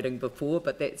side loading before,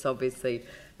 but that's obviously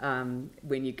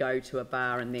when you go to a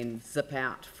bar and then zip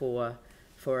out for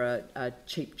a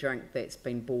cheap drink that's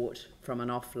been bought from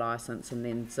an off licence and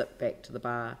then zip back to the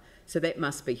bar. So that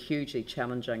must be hugely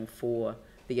challenging for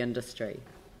the industry.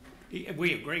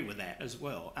 We agree with that as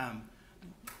well.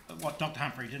 What Dr.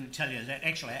 Humphrey didn't tell you is that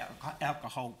actually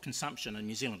alcohol consumption in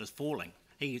New Zealand is falling.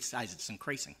 He says it's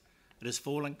increasing. It is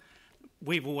falling.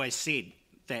 We've always said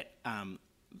that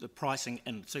the pricing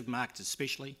in supermarkets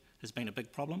especially has been a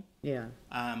big problem. Yeah.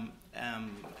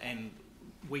 And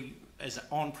we, as an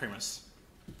on-premise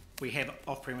we have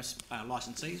off-premise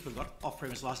licensees. We've got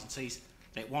off-premise licensees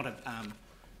that wanted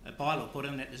a bylaw put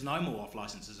in that there's no more off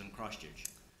licences in Christchurch.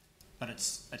 But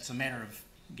it's a matter of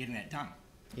getting that done.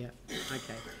 Yeah,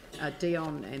 okay.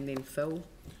 Dion and then Phil.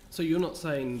 So you're not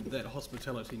saying that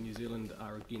Hospitality New Zealand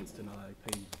are against an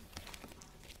LAP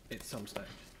at some stage?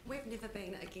 We've never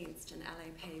been against an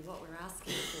LAP. What we're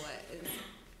asking for is,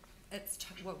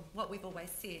 what we've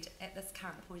always said at this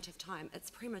current point of time, it's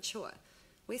premature.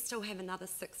 We still have another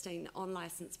 16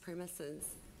 on-licence premises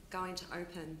going to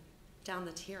open down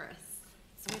the terrace.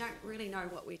 So we don't really know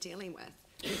what we're dealing with.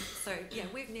 So yeah,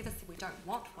 we've never said we don't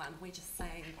want one. We're just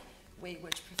saying we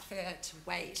would prefer to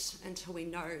wait until we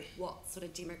know what sort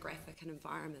of demographic and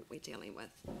environment we're dealing with.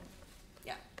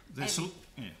 Yeah.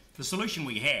 The solution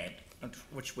we had,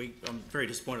 which I'm very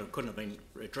disappointed couldn't have been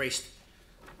addressed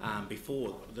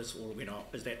before this all went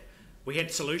off, is that we had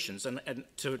solutions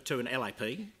to an LAP,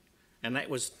 and that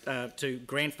was to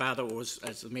grandfather, or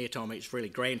as the Mayor told me, it's really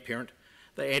grandparent,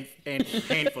 they had a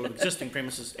handful of existing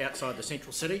premises outside the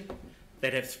central city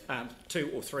that have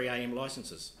 2 or 3 AM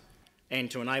licences, and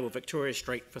to enable Victoria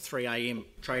Street for 3 AM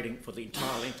trading for the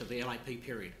entire length of the LAP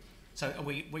period. So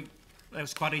it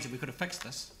was quite easy. We could have fixed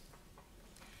this.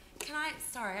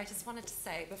 Sorry, I just wanted to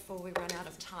say before we run out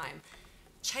of time,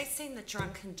 chasing the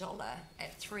drunken dollar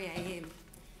at 3 AM,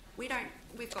 we've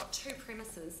got 2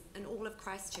 premises in all of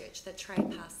Christchurch that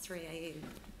trade past 3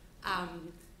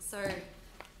 AM.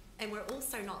 And we're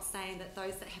also not saying that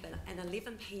those that have an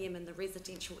 11 PM in the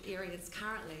residential areas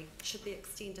currently should be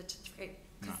extended to 3,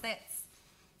 because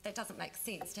that doesn't make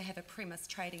sense to have a premise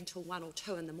trading till 1 or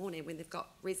 2 in the morning when they've got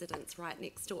residents right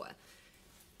next door.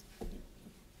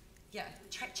 Yeah,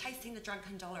 chasing the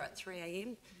drunken dollar at 3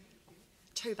 AM,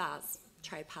 2 bars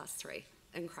trade past 3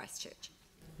 in Christchurch.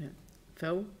 Yeah.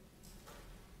 Phil?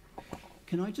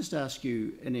 Can I just ask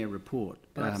you, in our report,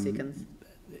 5 seconds.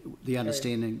 The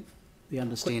understanding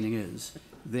is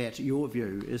that your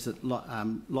view is that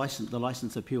the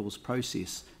licence appeals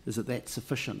process, is that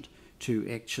sufficient to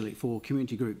actually, for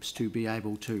community groups to be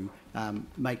able to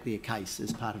make their case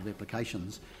as part of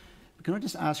applications. Can I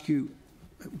just ask you,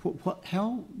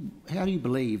 how do you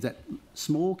believe that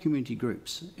small community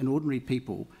groups and ordinary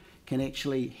people can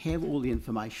actually have all the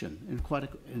information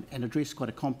and address quite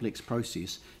a complex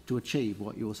process to achieve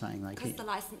what you're saying they can? Because the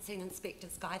licensing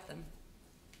inspectors guide them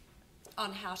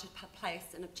on how to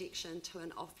place an objection to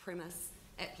an off-premise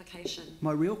application.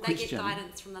 My real question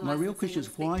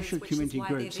is, why should community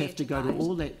groups have to go to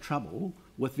all that trouble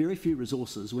with very few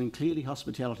resources when clearly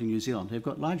Hospitality New Zealand have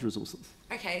got large resources?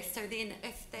 Okay, so then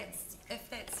if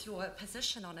that's your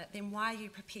position on it, then why are you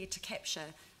prepared to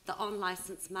capture the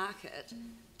on-licence market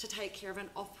to take care of an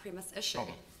off-premise issue?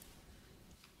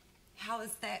 How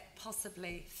is that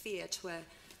possibly fair to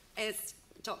as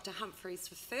Dr. Humphreys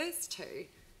refers to,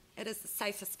 it is the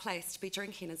safest place to be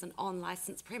drinking as an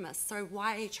on-licence premise. So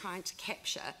why are you trying to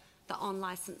capture the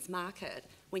on-licence market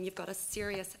when you've got a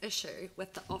serious issue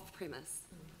with the off-premise?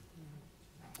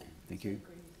 Thank you.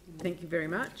 Thank you very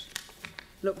much.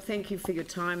 Look, thank you for your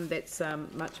time. That's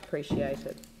much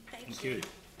appreciated. Thank you.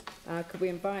 Could we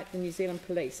invite the New Zealand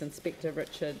Police, Inspector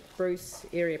Richard Bruce,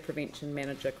 Area Prevention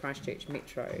Manager, Christchurch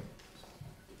Metro.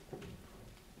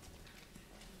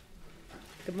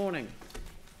 Good morning.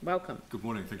 Welcome. Good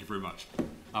morning, thank you very much.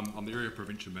 I'm the Area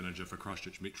Prevention Manager for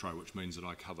Christchurch Metro, which means that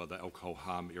I cover the alcohol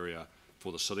harm area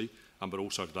for the city, but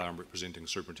also today I'm representing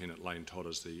Superintendent Lane Todd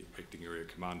as the Acting Area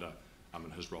Commander in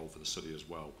his role for the city as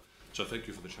well. So thank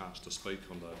you for the chance to speak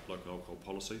on the local alcohol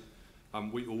policy.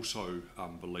 We also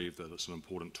believe that it's an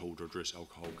important tool to address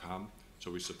alcohol harm,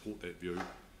 so we support that view.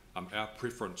 Our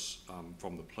preference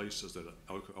from the police is that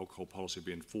alcohol policy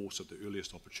be enforced at the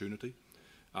earliest opportunity.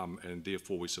 And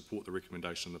therefore we support the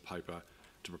recommendation in the paper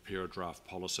to prepare a draft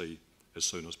policy as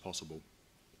soon as possible.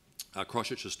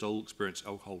 Christchurch has still experienced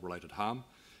alcohol-related harm,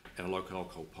 and a local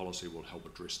alcohol policy will help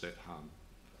address that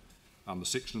harm. The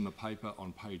section in the paper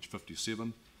on page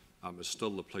 57 is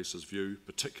still the police's view,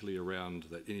 particularly around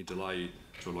that any delay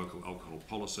to a local alcohol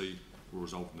policy will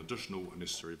result in additional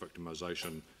unnecessary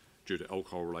victimisation due to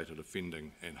alcohol-related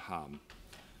offending and harm.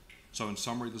 So in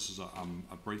summary, this is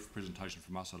a brief presentation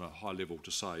from us at a high level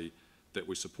to say that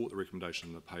we support the recommendation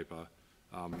in the paper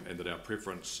and that our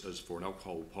preference is for an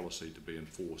alcohol policy to be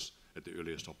enforced at the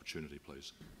earliest opportunity,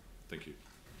 please. Thank you.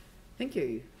 Thank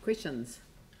you. Questions?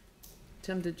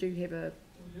 Tim, did you have a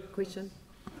question?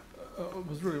 It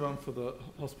was really one for the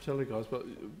hospitality guys, but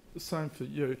the same for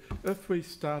you. If we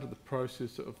started the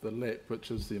process of the LAP,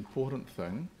 which is the important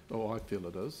thing, or I feel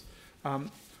it is,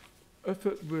 if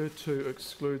it were to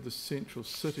exclude the central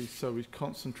city, so we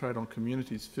concentrate on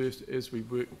communities first as we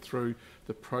work through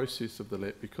the process of the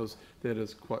LAP, because that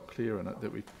is quite clear in it,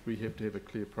 that we have to have a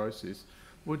clear process,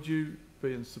 would you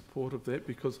be in support of that?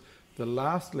 Because the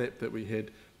last LAP that we had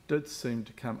did seem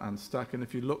to come unstuck, and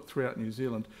if you look throughout New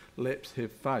Zealand, LAPs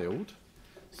have failed.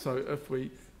 So if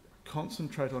we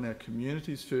concentrate on our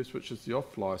communities first, which is the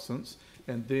off licence,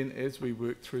 and then as we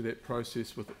work through that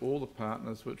process with all the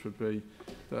partners, which would be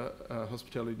the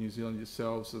Hospitality New Zealand,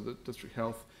 yourselves, the District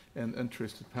Health and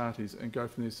interested parties, and go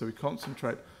from there. So we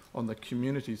concentrate on the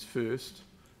communities first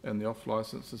and the off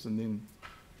licences, and then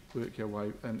work our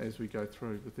way in as we go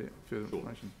through with that further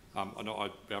information. I know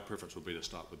our preference would be to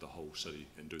start with the whole city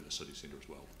and do the city centre as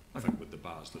well. I think with the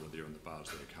bars that are there and the bars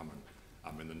that are coming,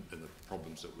 and the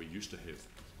problems that we used to have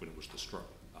when it was the strip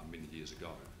many years ago,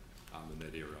 in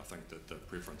that area, I think that the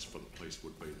preference for the police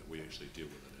would be that we actually deal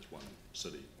with it as one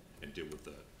city and deal with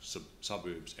the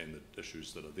suburbs and the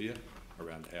issues that are there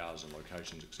around hours and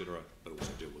locations, etc., but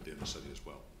also deal with the inner city as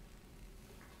well.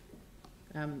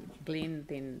 Glenn,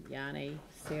 then Yanni,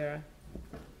 Sarah.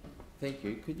 Thank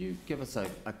you. Could you give us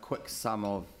a quick sum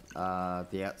of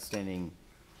the outstanding,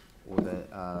 or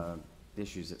the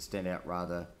issues that stand out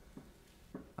rather,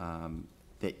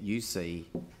 that you see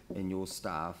in your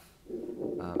staff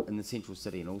in the central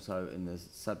city and also in the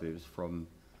suburbs from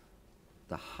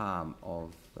the harm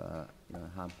of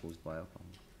harm caused by alcohol?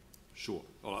 Sure.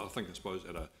 Well, I suppose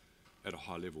at a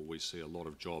high level we see a lot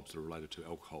of jobs that are related to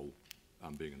alcohol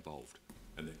being involved,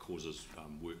 and that causes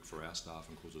work for our staff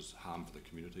and causes harm for the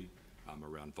community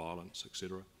around violence,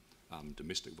 etc.,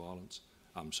 domestic violence.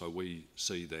 So we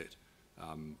see that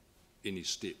any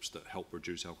steps that help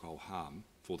reduce alcohol harm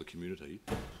for the community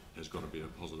has got to be a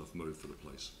positive move for the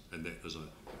police, and that is a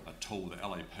tool. The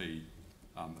LAP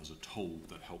is a tool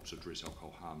that helps address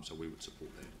alcohol harm, so we would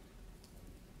support that.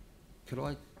 Could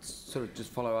I sort of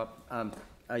just follow up?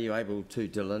 Are you able to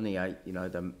delineate,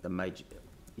 the major,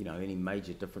 any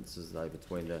major differences though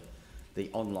between the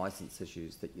on-licence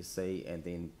issues that you see and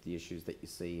then the issues that you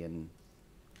see in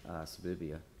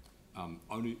suburbia?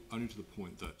 Only to the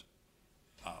point that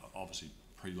obviously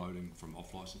preloading from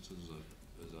off-licences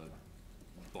is a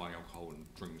buying alcohol and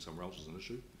drinking somewhere else is an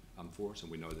issue for us,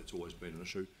 and we know that's always been an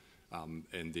issue.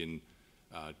 And then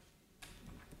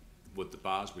with the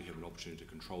bars, we have an opportunity to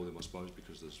control them, I suppose,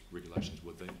 because there's regulations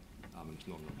with them, and it's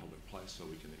not in a public place, so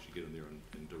we can actually get in there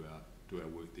and do our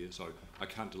work there. So I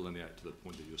can't delineate to the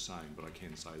point that you're saying, but I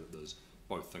can say that there's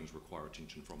both things require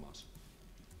attention from us.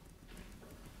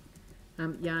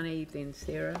 Yanni, then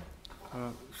Sarah.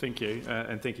 Thank you,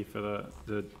 and thank you for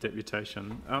the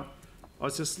deputation. I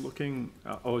was just looking,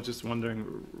 I was just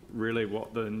wondering really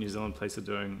what the New Zealand Police are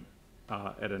doing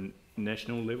at a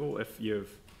national level. If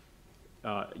you've,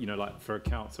 like for a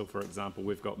council, for example,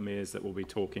 we've got mayors that will be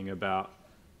talking about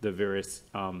the various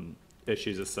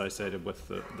issues associated with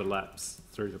the lapse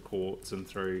through the courts and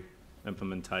through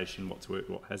implementation, what's worked,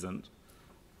 what hasn't.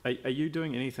 Are you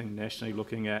doing anything nationally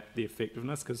looking at the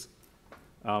effectiveness? Because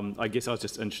I guess I was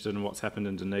just interested in what's happened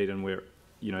in Dunedin, where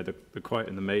the quote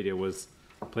in the media was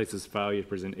police's failure to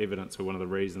present evidence were one of the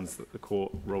reasons that the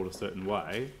court ruled a certain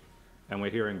way, and we're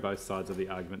hearing both sides of the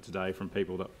argument today from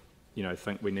people that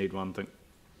think we need one, think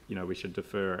we should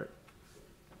defer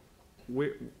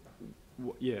it.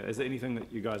 Is there anything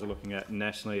that you guys are looking at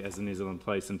nationally as the New Zealand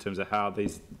Police in terms of how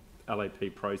these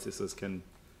LAP processes can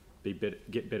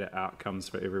get better outcomes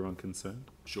for everyone concerned?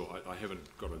 Sure, I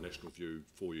haven't got a national view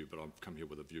for you, but I've come here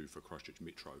with a view for Christchurch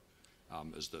Metro.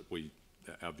 Is that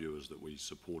our view is that we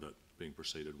support it being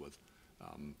proceeded with,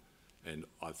 and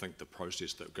I think the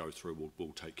process that go through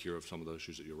will take care of some of the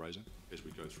issues that you're raising. As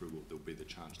we go through, there'll be the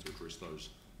chance to address those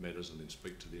matters and then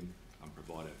speak to them and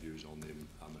provide our views on them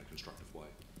in a constructive way.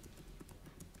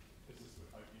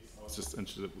 I was just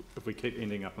interested, if we keep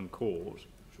ending up in court,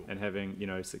 sure, and having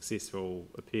successful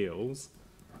appeals,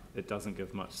 it doesn't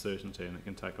give much certainty and it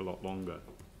can take a lot longer.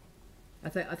 I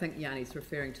think Yanni's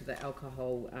referring to the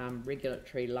Alcohol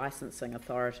Regulatory Licensing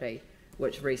Authority,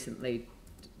 which recently,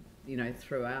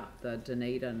 threw out the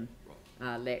Dunedin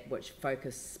LAP, which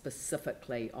focused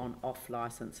specifically on off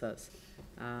licences,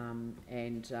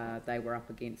 and they were up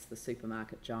against the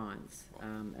supermarket giants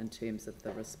in terms of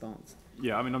the response.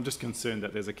 Yeah, I mean, I'm just concerned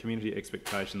that there's a community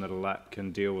expectation that a LAP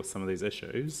can deal with some of these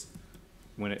issues.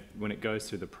 When it goes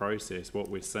through the process, what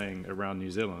we're seeing around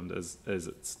New Zealand is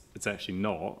it's actually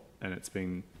not, and it's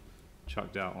been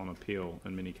chucked out on appeal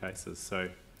in many cases. So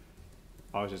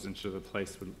I was just interested if the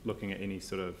police were looking at any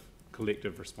sort of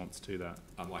collective response to that.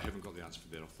 I haven't got the answer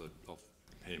for that off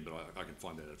hand, but I can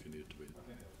find that if you need it to be.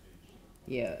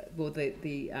 Yeah, well,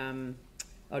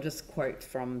 I'll just quote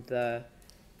from the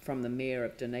from the Mayor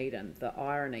of Dunedin. The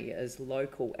irony is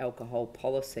local alcohol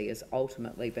policy is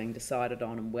ultimately being decided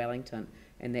on in Wellington,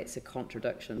 and that's a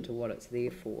contradiction to what it's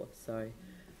there for. So,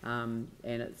 and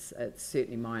it's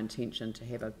certainly my intention to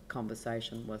have a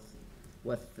conversation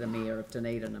with the Mayor of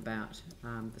Dunedin about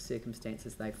the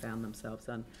circumstances they found themselves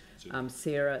in.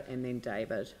 Sarah and then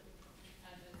David.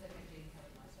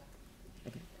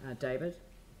 Okay. David?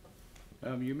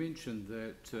 You mentioned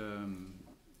that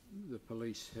the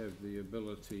police have the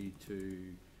ability to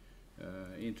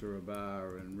enter a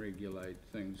bar and regulate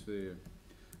things there.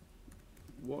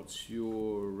 What's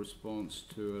your response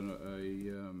to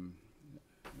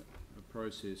a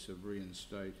process of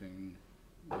reinstating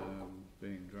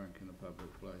being drunk in a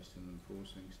public place and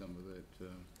enforcing some of that?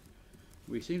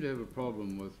 We seem to have a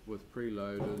problem with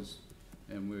preloaders,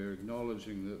 and we're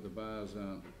acknowledging that the bars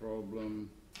aren't the problem.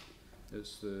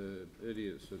 It's the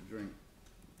idiots that drink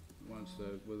once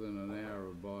they're within an hour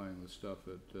of buying the stuff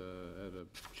at a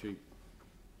cheap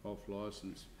off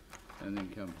licence, and then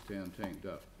come to town tanked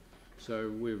up. So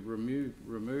we've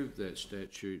removed that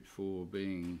statute for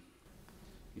being,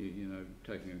 you know,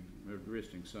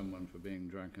 arresting someone for being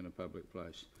drunk in a public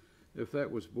place. If that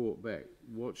was brought back,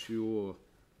 what's your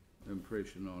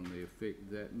impression on the effect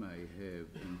that may have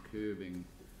in curbing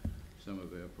some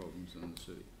of our problems in the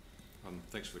city?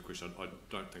 Thanks for the question. I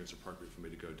don't think it's appropriate for me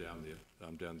to go down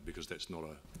there, because that's not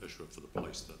an issue for the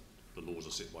police. That the laws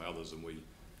are set by others, and we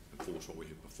enforce what we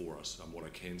have before us. What I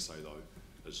can say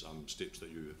though is steps that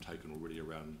you have taken already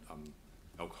around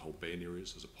alcohol ban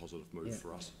areas is a positive move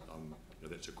for us. You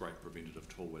know, that's a great preventative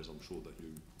tool, as I'm sure that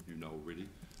you know already,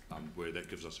 where that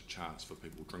gives us a chance for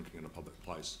people drinking in a public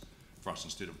place, for us,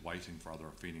 instead of waiting for other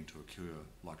offending to occur,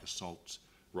 like assaults,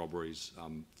 robberies,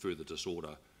 further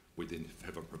disorder, we then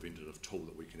have a preventative tool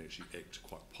that we can actually act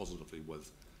quite positively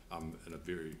with in a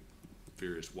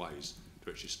various ways to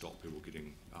actually stop people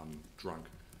getting drunk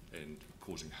and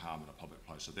causing harm in a public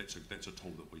place. So that's a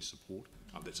tool that we support.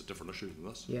 That's a different issue than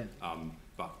this. Yeah.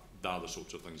 But they're the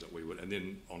sorts of things that we would, and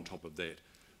then on top of that,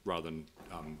 rather than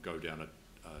go down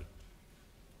a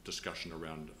discussion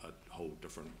around a whole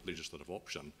different legislative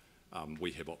option,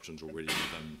 we have options already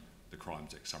within the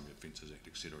Crimes Act, Summary Offences Act,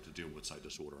 etc., to deal with, say,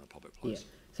 disorder in a public place.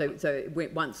 Yeah. So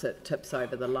once it tips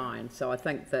over the line, so I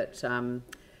think that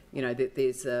you know that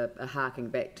there's a harking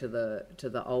back to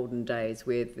the olden days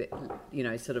where you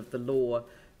know sort of the law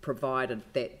provided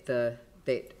that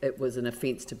it was an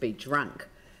offence to be drunk,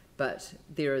 but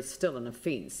there is still an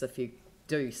offence if you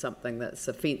do something that's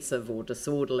offensive or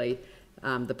disorderly.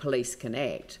 The police can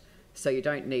act, so you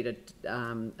don't need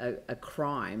a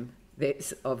crime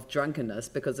that's of drunkenness,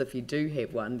 because if you do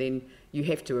have one, then you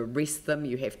have to arrest them,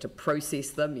 you have to process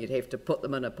them, you'd have to put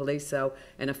them in a police cell,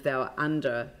 and if they were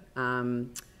under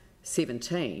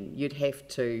 17, you'd have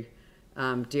to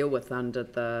deal with under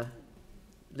the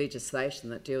legislation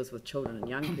that deals with children and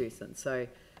young persons. So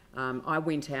I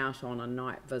went out on a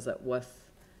night visit with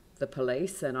the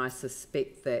police, and I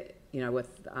suspect that, you know,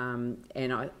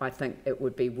 and I think it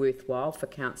would be worthwhile for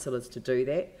councillors to do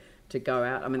that, to go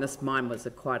out. I mean, mine was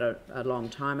quite a long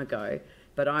time ago,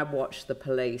 but I watched the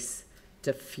police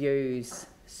diffuse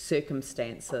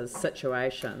circumstances,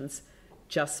 situations,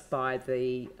 just by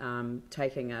the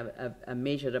taking a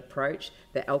measured approach.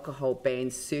 The alcohol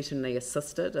ban certainly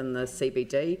assisted in the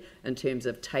CBD in terms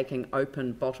of taking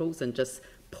open bottles and just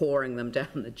pouring them down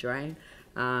the drain.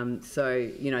 So,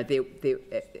 you know,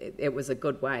 it was a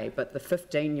good way, but the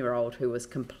 15-year-old who was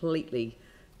completely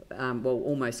well,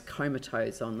 almost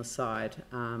comatose on the side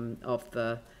of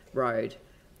the road,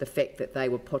 the fact that they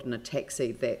were put in a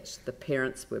taxi, that the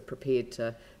parents were prepared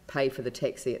to pay for the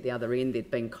taxi at the other end, there'd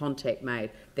been contact made,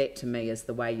 that to me is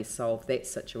the way you solve that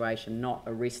situation, not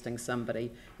arresting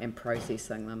somebody and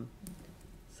processing them.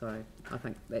 So I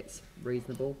think that's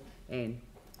reasonable. Anne?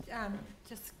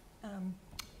 Just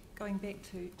going back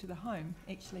to the home,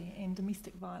 actually, and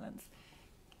domestic violence,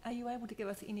 are you able to give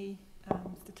us any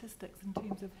statistics in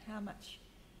terms of how much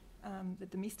the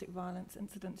domestic violence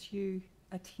incidents you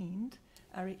attend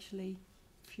are actually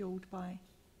fuelled by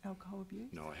alcohol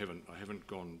abuse? No, I haven't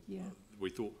gone. Yeah. We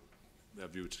thought our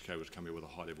view today was coming with a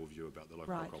high-level view about the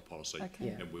local alcohol policy,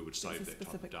 and we would save that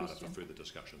type of data for further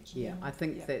discussions. Yeah, I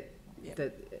think that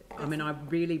I mean, I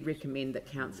really recommend that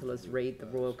councillors read the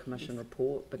Royal Commission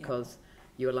report, because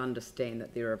you will understand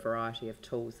that there are a variety of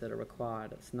tools that are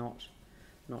required. It's not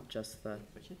just the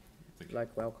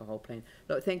local alcohol plan.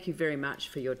 Look, thank you very much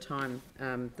for your time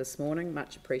this morning.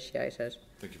 Much appreciated.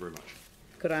 Thank you very much.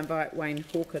 Could I invite Wayne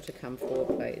Hawker to come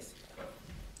forward, please?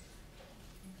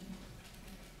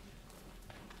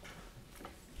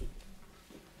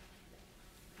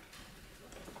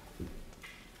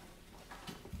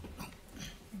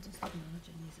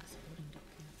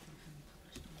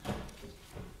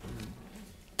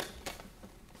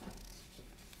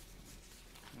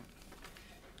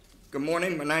 Good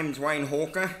morning, my name's Wayne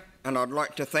Hawker, and I'd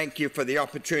like to thank you for the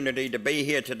opportunity to be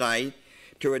here today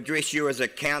to address you as a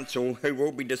council who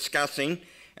will be discussing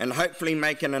and hopefully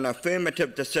making an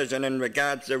affirmative decision in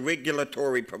regards to the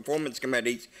Regulatory Performance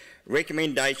Committee's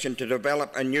recommendation to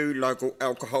develop a new local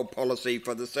alcohol policy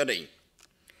for the city.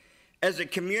 As a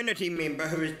community member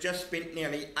who has just spent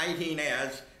nearly 18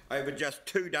 hours over just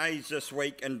 2 days this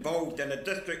week involved in a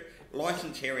district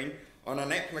licence hearing on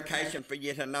an application for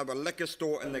yet another liquor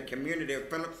store in the community of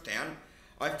Phillipstown,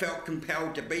 I felt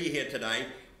compelled to be here today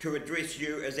to address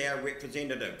you as our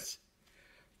representatives.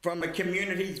 From a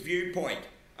community's viewpoint,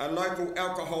 a local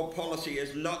alcohol policy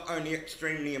is not only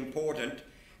extremely important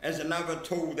as another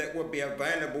tool that would be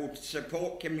available to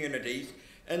support communities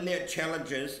in their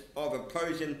challenges of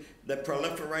opposing the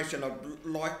proliferation of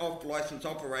off-licence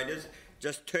operators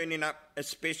just turning up,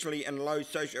 especially in low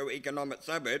socio-economic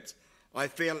suburbs. I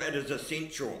feel it is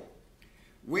essential.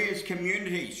 We as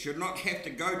communities should not have to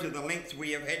go to the lengths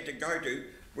we have had to go to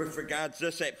with regards to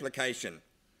this application.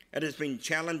 It has been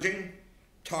challenging,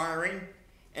 tiring,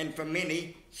 and for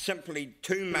many, simply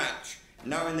too much,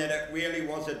 knowing that it really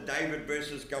was a David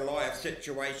versus Goliath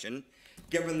situation,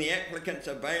 given the applicant's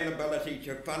availability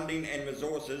to funding and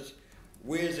resources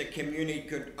we as a community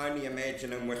could only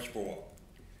imagine and wish for.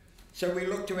 So we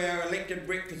look to our elected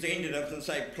representatives and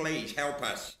say, please help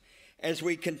us, as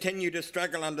we continue to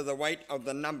struggle under the weight of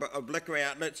the number of liquor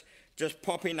outlets just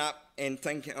popping up and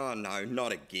thinking, oh no,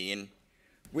 not again.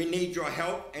 We need your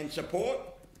help and support,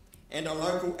 and a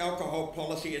local alcohol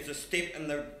policy is a step in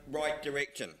the right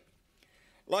direction.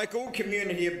 Like all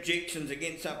community objections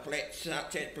against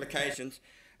such applications,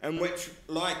 in which,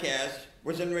 like ours,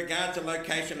 was in regard to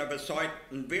location of a site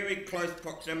in very close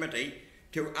proximity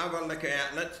to other liquor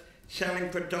outlets selling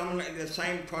predominantly the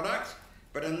same products,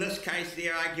 but in this case the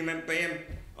argument being,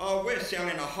 oh, we're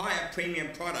selling a higher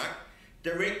premium product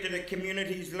directed at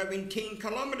communities living 10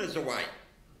 kilometres away.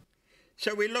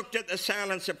 So we looked at the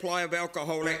Sale and Supply of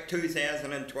Alcohol Act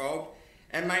 2012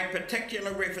 and made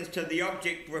particular reference to the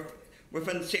object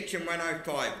within section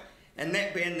 105, and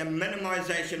that being the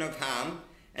minimisation of harm,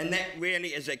 and that really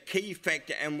is a key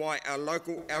factor in why a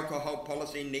local alcohol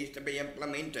policy needs to be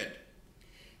implemented.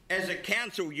 As a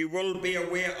council, you will be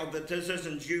aware of the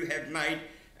decisions you have made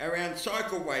around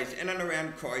cycleways in and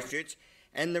around Christchurch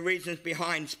and the reasons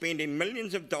behind spending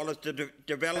millions of dollars to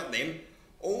develop them,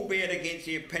 albeit against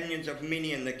the opinions of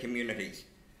many in the communities.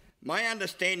 My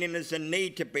understanding is the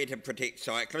need to better protect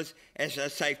cyclists as a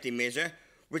safety measure,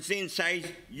 which then says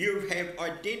you have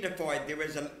identified there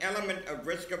is an element of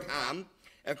risk of harm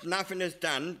if nothing is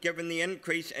done, given the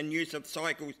increase in use of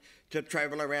cycles to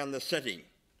travel around the city.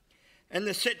 In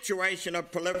the situation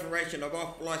of proliferation of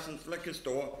off-licensed liquor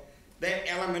store, that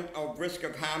element of risk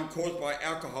of harm caused by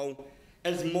alcohol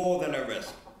is more than a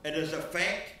risk. It is a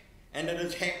fact, and it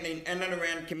is happening in and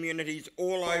around communities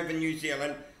all over New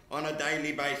Zealand on a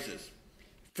daily basis.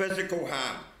 Physical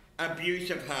harm,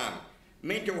 abusive harm,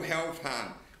 mental health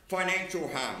harm, financial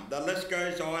harm, the list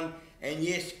goes on, and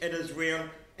yes, it is real,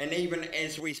 and even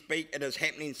as we speak, it is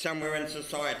happening somewhere in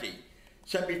society.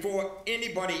 So before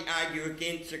anybody argue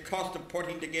against the cost of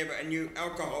putting together a new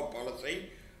alcohol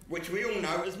policy, which we all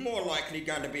know is more likely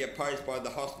going to be opposed by the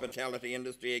hospitality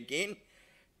industry again,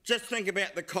 just think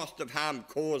about the cost of harm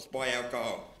caused by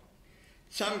alcohol.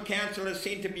 Some councillors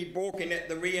seem to be balking at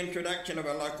the reintroduction of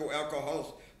a local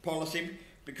alcohol policy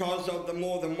because of the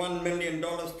more than $1 million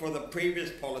for the previous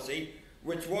policy,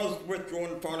 which was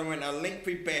withdrawn following a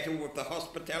lengthy battle with the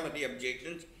hospitality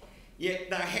objections, yet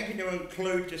they're happy to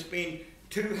include to spend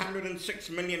 $206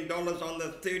 million on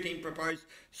the 13 proposed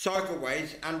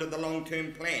cycleways under the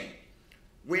long-term plan.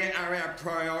 Where are our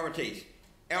priorities?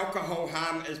 Alcohol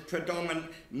harm is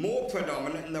more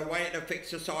predominant in the way it affects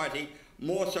society,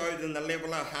 more so than the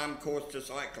level of harm caused to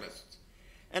cyclists.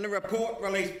 In a report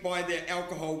released by the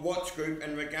Alcohol Watch Group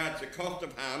in regards to cost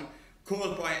of harm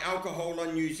caused by alcohol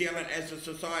in New Zealand as a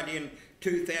society in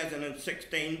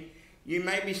 2016, you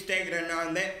may be staggered in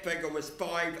knowing that figure was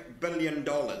 $5 billion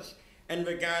in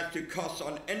regards to costs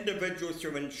on individuals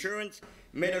through insurance,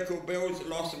 medical bills,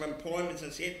 loss of employment,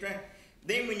 etc.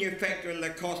 Then when you factor in the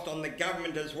cost on the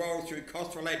government as well through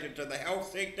costs related to the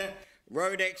health sector,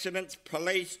 road accidents,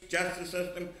 police, justice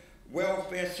system,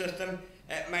 welfare system,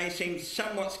 it may seem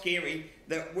somewhat scary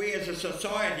that we as a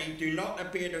society do not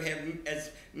appear to have as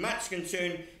much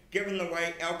concern given the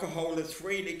way alcohol is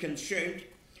freely consumed,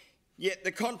 yet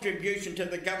the contribution to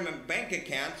the government bank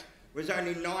accounts was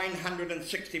only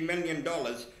 $960 million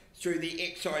through the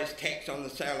excise tax on the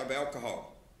sale of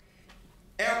alcohol.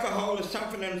 Alcohol is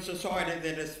something in society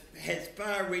that has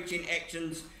far-reaching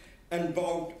actions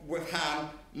involved with harm,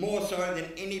 more so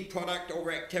than any product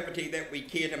or activity that we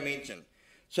care to mention.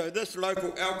 So this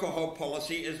local alcohol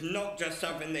policy is not just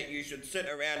something that you should sit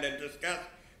around and discuss,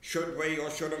 should we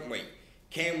or shouldn't we?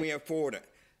 Can we afford it?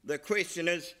 The question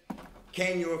is,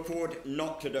 can you afford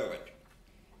not to do it?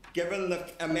 Given the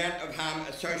amount of harm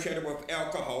associated with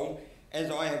alcohol,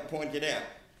 as I have pointed out.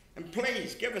 And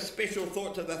please give a special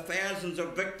thought to the thousands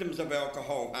of victims of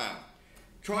alcohol harm.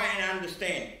 Try and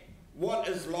understand what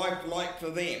is life like for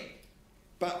them.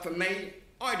 But for me,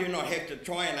 I do not have to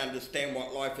try and understand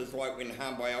what life is like when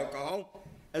harmed by alcohol,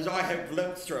 as I have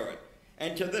lived through it.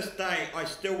 And to this day, I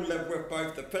still live with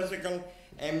both the physical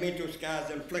and mental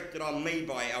scars inflicted on me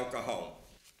by alcohol.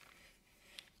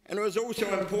 And it was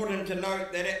also important to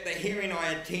note that at the hearing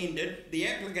I attended, the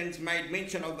applicants made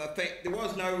mention of the fact there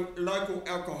was no local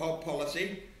alcohol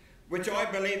policy, which I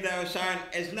believe they were saying,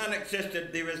 as none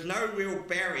existed, there is no real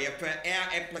barrier for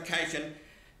our application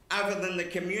other than the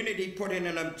community putting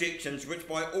in objections, which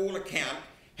by all account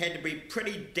had to be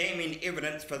pretty damning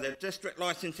evidence for the District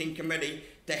Licensing Committee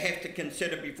to have to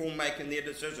consider before making their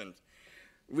decisions.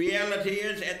 Reality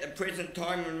is, at the present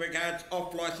time in regards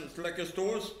off-licensed liquor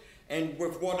stores and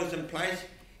with what is in place,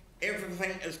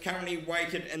 everything is currently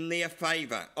weighted in their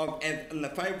favour, in the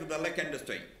favour of the liquor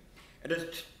industry. It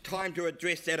is time to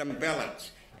address that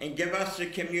imbalance and give us, the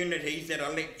communities that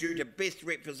elect you to best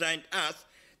represent us,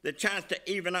 the chance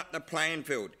to even up the playing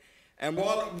field. And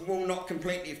while it will not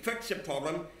completely fix the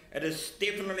problem, it is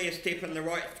definitely a step in the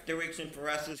right direction for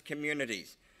us as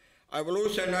communities. I will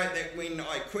also note that when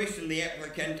I questioned the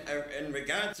applicant in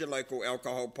regards to local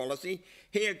alcohol policy,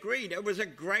 he agreed it was a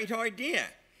great idea,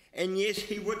 and yes,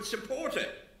 he would support it.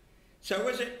 So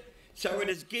it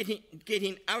is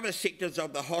getting other sectors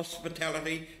of the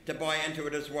hospitality to buy into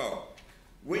it as well.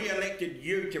 We elected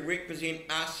you to represent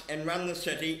us and run the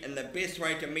city in the best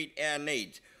way to meet our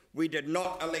needs. We did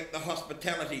not elect the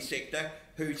hospitality sector,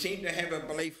 who seem to have a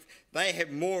belief they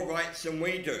have more rights than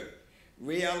we do.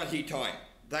 Reality time,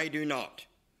 they do not.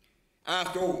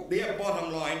 After all, their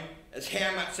bottom line is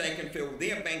how much they can fill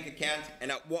their bank accounts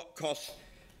and at what cost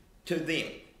to them.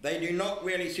 They do not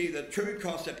really see the true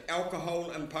cost that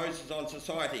alcohol imposes on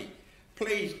society.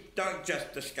 Please don't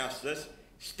just discuss this.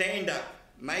 Stand up,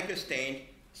 make a stand,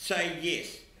 say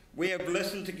yes. We have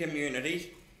listened to communities.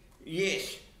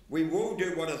 Yes, we will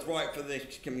do what is right for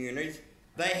these communities.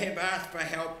 They have asked for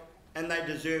help and they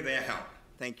deserve our help.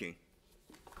 Thank you.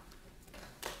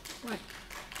 Right.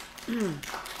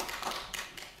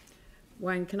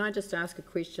 Wayne, can I just ask a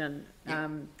question?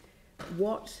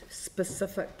 What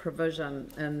specific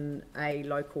provision in a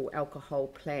local alcohol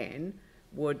plan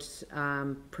would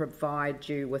provide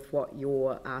you with what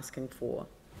you're asking for?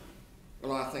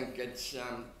 Well, I think it's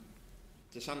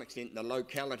to some extent the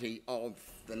locality of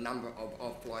the number of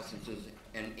off licences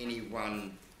in any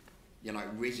one,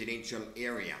 residential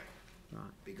area. Right.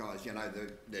 Because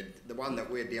the one that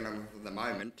we're dealing with at the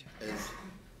moment is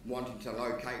wanting to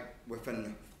locate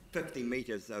within 50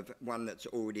 metres of one that's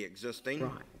already existing.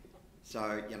 Right.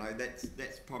 So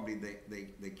that's probably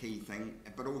the key thing,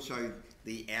 but also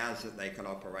the hours that they can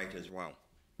operate as well.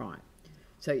 Right.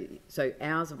 So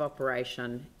hours of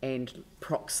operation and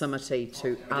proximity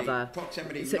to other...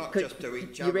 Proximity not just to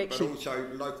each other, but also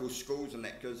local schools and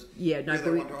that, because where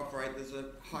they want to operate, there's a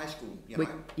high school,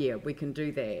 Yeah, we can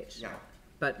do that. Yeah.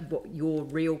 But what your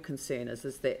real concern is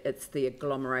that it's the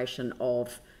agglomeration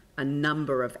of a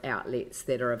number of outlets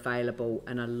that are available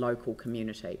in a local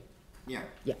community. Yeah.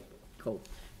 Yeah, cool.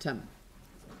 Tim?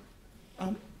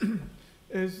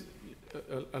 As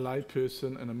a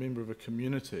layperson and a member of a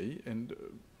community, and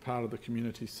part of the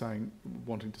community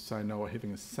wanting to say no or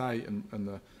having a say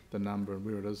in the number and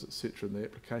where it is, etc., in the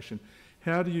application,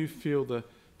 how do you feel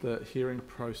the hearing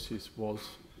process was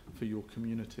for your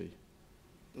community?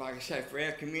 Like I say, for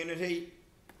our community,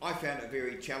 I found it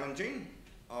very challenging.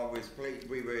 I was pleased.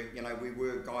 We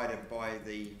were guided by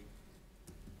the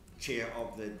chair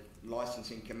of the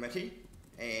licensing committee,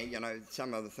 and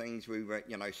some of the things we were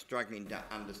struggling to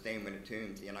understand when it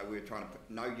terms. We were trying to put,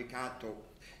 no, you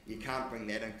can't bring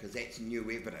that in because that's new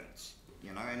evidence.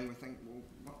 And we think, well,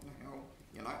 what the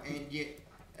hell, and yet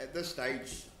at this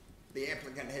stage, the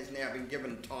applicant has now been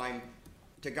given time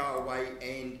to go away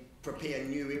and prepare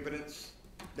new evidence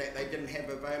that they didn't have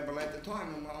available at the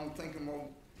time. And I'm thinking, well,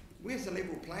 where's the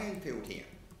level playing field here?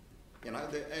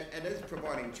 It is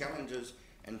providing challenges,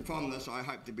 and from this I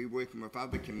hope to be working with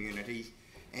other communities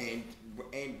and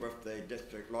with the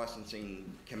District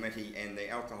Licensing Committee and the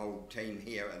alcohol team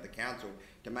here at the council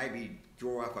to maybe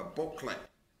draw up a booklet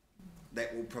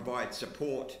that will provide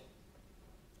support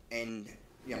and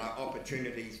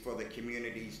opportunities for the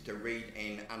communities to read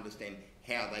and understand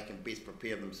how they can best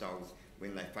prepare themselves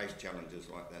when they face challenges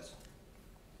like this.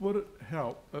 Would it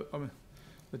help? I mean,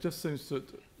 it just seems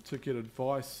to get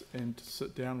advice and to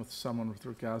sit down with someone with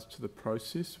regards to the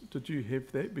process. Did you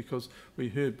have that? Because we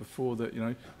heard before that,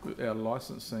 our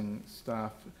licensing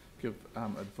staff give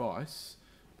advice,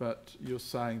 but you're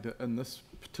saying that in this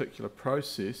particular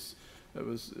process,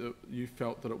 you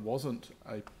felt that it wasn't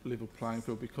a level playing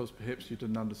field because perhaps you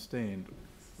didn't understand.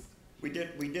 We did,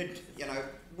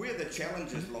 where the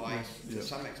challenges lie to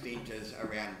some extent is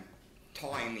around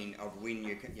timing of when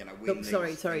you can, when. Look,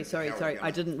 sorry.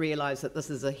 I didn't realise that this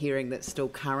is a hearing that's still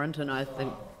current, and I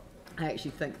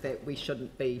actually think that we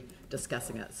shouldn't be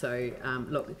discussing it. So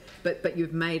look, but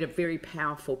you've made a very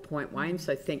powerful point, Wayne.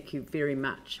 So thank you very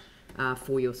much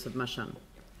for your submission.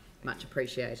 Much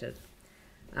appreciated.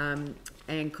 And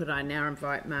could I now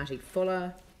invite Marty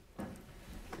Fuller,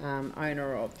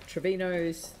 owner of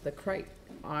Trevino's, the Crepe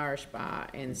Irish Bar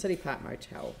and City Park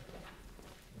Motel.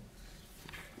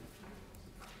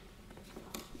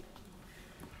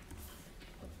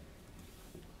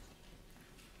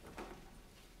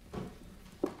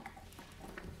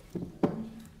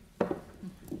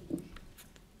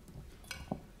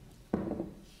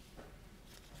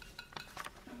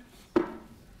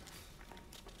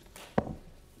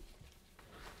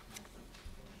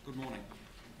 Good morning.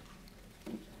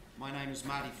 My name is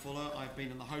Marty Fuller. I've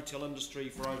been in the hotel industry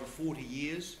for over 40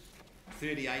 years,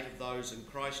 38 of those in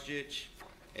Christchurch,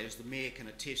 as the Mayor can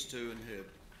attest to in her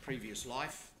previous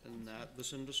life in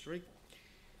this industry.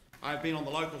 I've been on the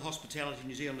local Hospitality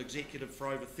New Zealand executive for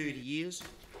over 30 years,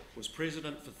 was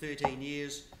president for 13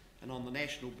 years, and on the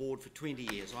national board for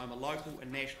 20 years. I'm a local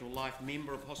and national life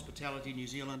member of Hospitality New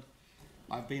Zealand.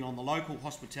 I've been on the local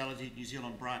Hospitality New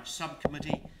Zealand branch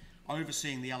subcommittee,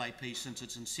 overseeing the LAP since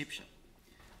its inception.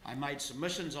 I made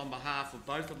submissions on behalf of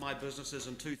both of my businesses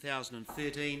in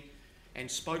 2013 and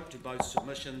spoke to both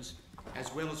submissions,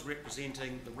 as well as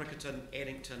representing the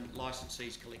Riccarton-Addington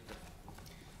Licensees Collective.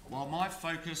 While my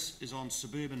focus is on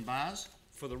suburban bars,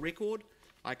 for the record,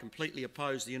 I completely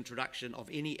oppose the introduction of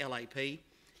any LAP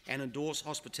and endorse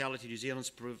Hospitality New Zealand's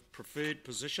preferred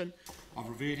position of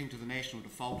reverting to the national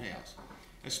default hours,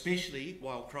 especially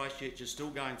while Christchurch is still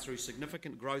going through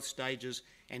significant growth stages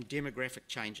and demographic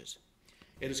changes.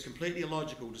 It is completely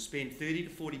illogical to spend $30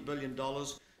 to $40 billion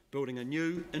building a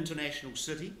new international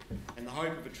city in the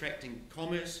hope of attracting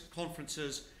commerce,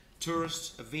 conferences,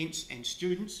 tourists, events and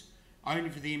students, only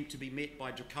for them to be met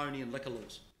by draconian liquor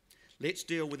laws. Let's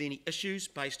deal with any issues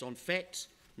based on facts,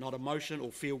 not emotion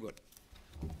or feel good.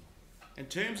 In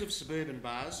terms of suburban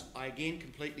bars, I again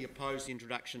completely oppose the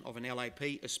introduction of an LAP,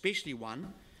 especially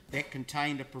one that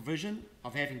contained a provision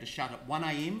of having to shut at 1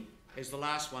 AM as the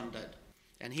last one did.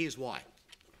 And here's why.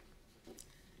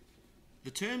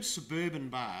 The term suburban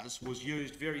bars was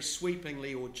used very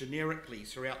sweepingly or generically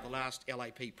throughout the last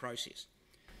LAP process.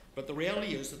 But the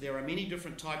reality is that there are many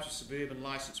different types of suburban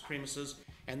licensed premises,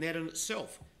 and that in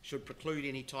itself should preclude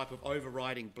any type of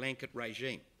overriding blanket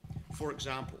regime. For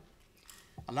example,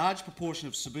 a large proportion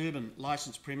of suburban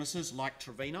licensed premises, like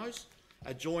Trevino's,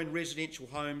 adjoin residential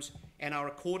homes and are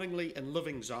accordingly in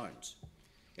living zones.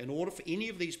 In order for any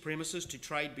of these premises to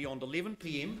trade beyond 11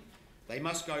 PM, they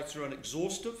must go through an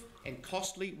exhaustive and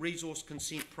costly resource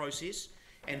consent process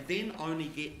and then only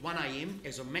get 1 AM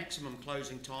as a maximum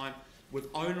closing time with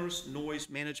onerous noise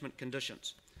management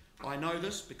conditions. I know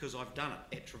this because I've done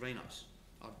it at Trevino's.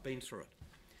 I've been through it.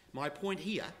 My point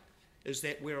here is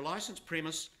that where a licensed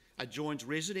premise adjoins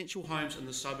residential homes in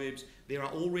the suburbs, there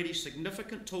are already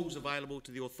significant tools available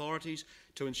to the authorities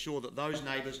to ensure that those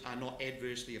neighbours are not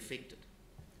adversely affected.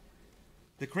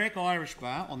 The Crack Irish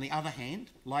Bar, on the other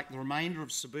hand, like the remainder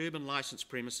of suburban licensed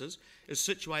premises, is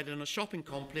situated in a shopping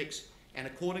complex and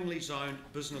accordingly zoned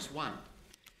Business 1.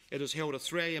 It has held a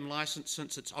 3 AM licence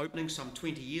since its opening some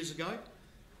 20 years ago.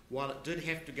 While it did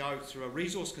have to go through a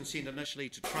resource consent initially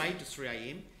to trade to 3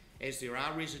 AM, as there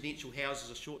are residential houses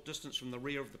a short distance from the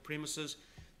rear of the premises,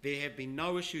 there have been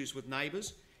no issues with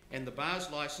neighbours, and the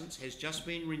bar's licence has just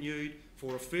been renewed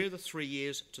for a further 3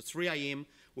 years to 3 AM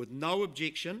with no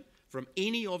objection from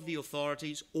any of the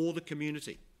authorities or the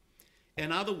community. In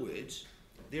other words,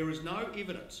 there is no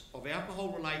evidence of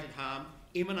alcohol-related harm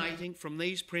emanating from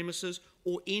these premises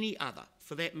or any other,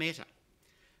 for that matter.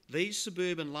 These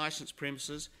suburban licensed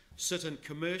premises sit in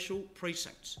commercial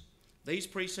precincts. These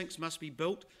precincts must be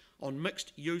built on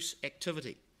mixed-use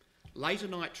activity. Later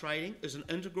night trading is an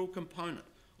integral component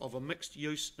of a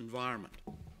mixed-use environment.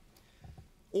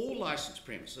 All licensed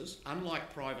premises,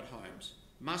 unlike private homes,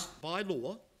 must, by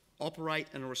law, operate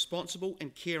in a responsible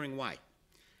and caring way.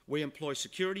 We employ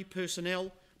security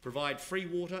personnel, provide free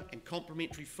water and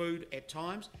complimentary food at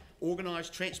times, organise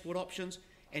transport options,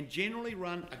 and generally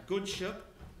run a good ship,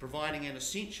 providing an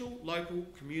essential local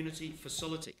community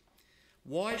facility.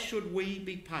 Why should we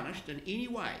be punished in any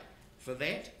way for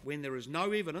that when there is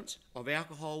no evidence of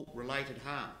alcohol-related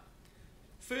harm?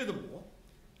 Furthermore,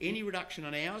 any reduction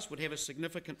in hours would have a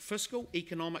significant fiscal,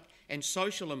 economic and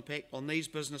social impact on these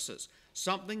businesses,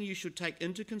 something you should take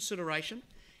into consideration,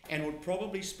 and would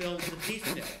probably spell the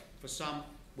death knell for some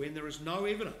when there is no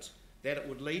evidence that it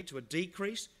would lead to a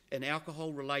decrease in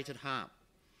alcohol-related harm.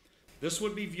 This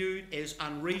would be viewed as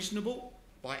unreasonable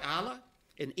by ALA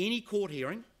in any court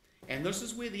hearing, and this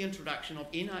is where the introduction of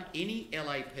any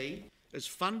LAP is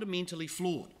fundamentally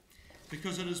flawed,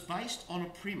 because it is based on a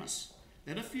premise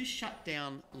that if you shut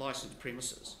down licensed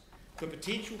premises, the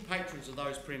potential patrons of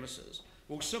those premises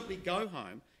will simply go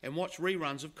home and watch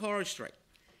reruns of Corrie Street,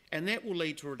 and that will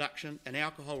lead to a reduction in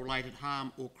alcohol-related harm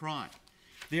or crime.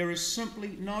 There is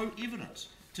simply no evidence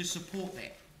to support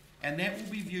that, and that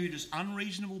will be viewed as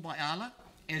unreasonable by ALA,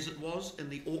 as it was in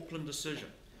the Auckland decision.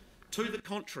 To the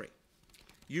contrary,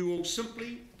 you will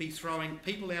simply be throwing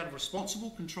people out of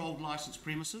responsible, controlled licensed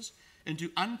premises into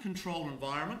uncontrolled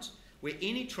environments where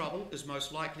any trouble is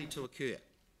most likely to occur.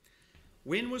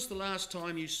 When was the last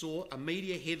time you saw a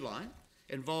media headline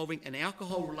involving an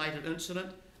alcohol-related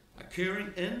incident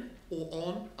occurring in or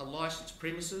on a licensed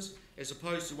premises as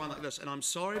opposed to one like this? And I'm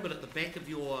sorry, but at the back of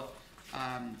your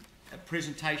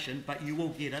presentation, but you will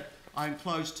get it, I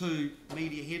enclosed two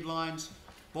media headlines: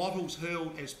 bottles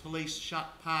hurled as police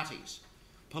shut parties.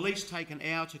 Police take an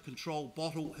hour to control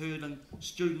bottle hurling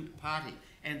student party.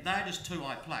 And that is two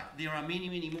I plucked. There are many,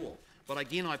 many more. But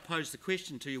again, I pose the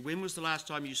question to you, when was the last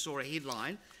time you saw a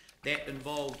headline that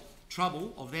involved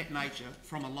trouble of that nature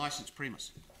from a licensed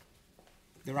premise?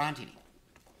 There aren't any.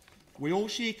 We all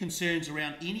share concerns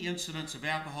around any incidents of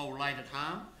alcohol-related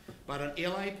harm, but an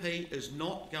LAP is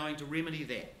not going to remedy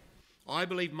that. I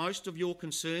believe most of your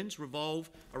concerns revolve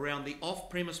around the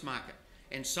off-premise market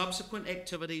and subsequent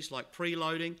activities like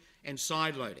preloading and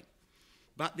side-loading.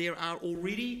 But there are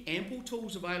already ample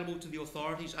tools available to the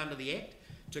authorities under the Act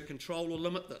to control or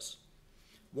limit this.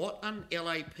 What an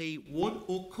LAP would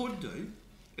or could do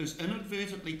is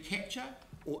inadvertently capture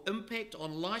or impact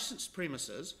on licensed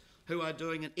premises who are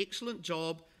doing an excellent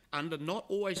job under not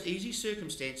always easy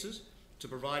circumstances to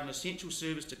provide an essential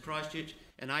service to Christchurch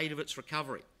in aid of its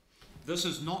recovery. This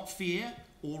is not fair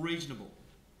or reasonable.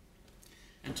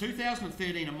 In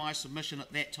 2013, in my submission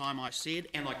at that time, I said,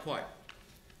 and I quote,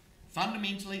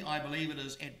 "Fundamentally, I believe it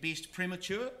is at best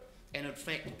premature and in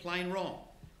fact plain wrong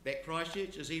that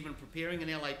Christchurch is even preparing an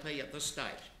LAP at this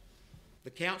stage. The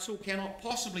Council cannot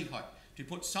possibly hope to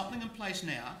put something in place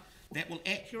now that will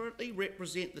accurately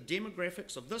represent the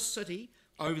demographics of this city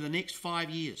over the next 5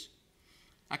 years,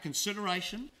 a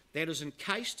consideration that is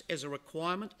encased as a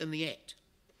requirement in the Act.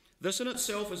 This in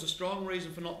itself is a strong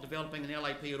reason for not developing an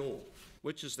LAP at all,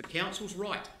 which is the Council's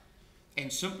right,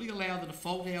 and simply allow the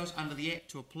default hours under the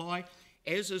Act to apply,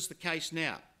 as is the case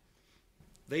now.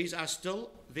 These are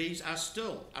still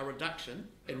a reduction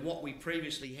in what we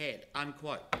previously had,"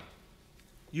 unquote.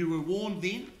 You were warned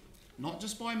then, not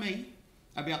just by me,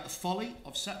 about the folly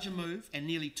of such a move, and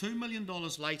nearly $2 million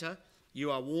later,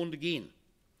 you are warned again.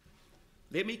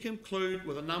 Let me conclude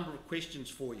with a number of questions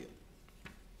for you.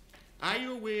 Are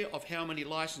you aware of how many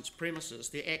licensed premises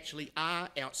there actually are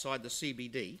outside the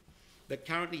CBD that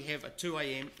currently have a 2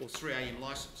 a.m. or 3 a.m.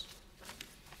 licence?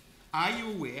 Are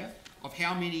you aware of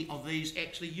how many of these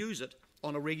actually use it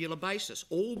on a regular basis,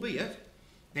 albeit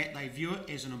that they view it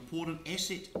as an important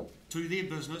asset to their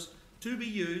business to be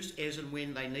used as and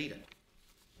when they need it?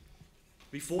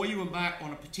 Before you embark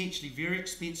on a potentially very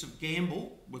expensive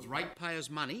gamble with ratepayers'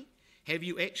 money, have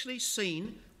you actually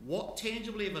seen what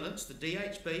tangible evidence the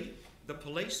DHB, the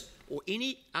police, or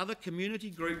any other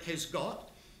community group has got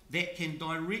that can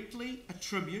directly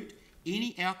attribute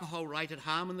any alcohol-related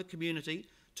harm in the community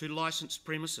to licensed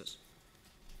premises?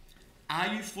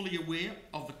 Are you fully aware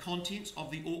of the contents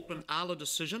of the Auckland ALA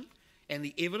decision and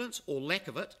the evidence, or lack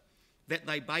of it, that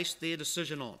they based their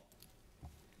decision on?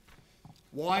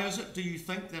 Why is it, do you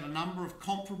think, that a number of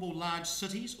comparable large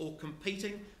cities or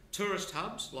competing tourist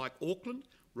hubs like Auckland,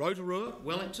 Rotorua,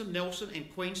 Wellington, Nelson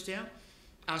and Queenstown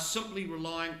are simply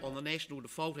relying on the National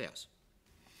Default Hours?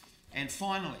 And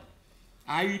finally,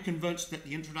 are you convinced that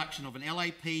the introduction of an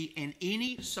LAP and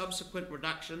any subsequent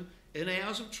reduction in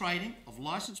hours of trading of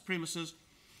licensed premises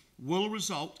will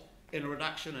result in a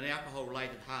reduction in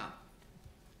alcohol-related harm?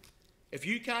 If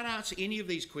you can't answer any of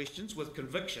these questions with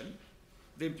conviction,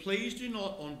 then please do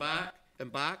not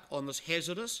embark on this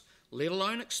hazardous, let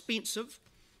alone expensive,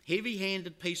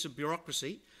 heavy-handed piece of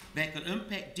bureaucracy that could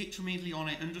impact detrimentally on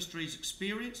our industry's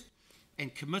experienced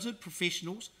and committed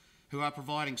professionals who are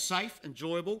providing safe,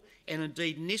 enjoyable and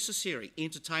indeed necessary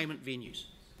entertainment venues.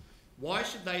 Why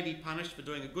should they be punished for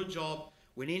doing a good job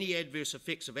when any adverse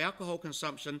effects of alcohol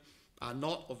consumption are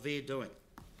not of their doing?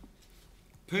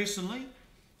 Personally,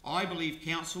 I believe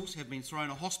councils have been thrown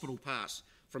a hospital pass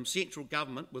from central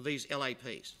government with these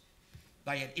LAPs.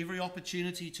 They had every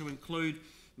opportunity to include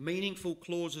meaningful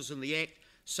clauses in the Act,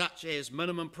 such as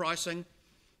minimum pricing,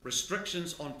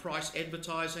 restrictions on price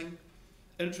advertising,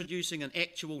 introducing an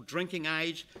actual drinking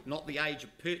age, not the age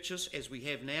of purchase as we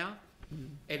have now,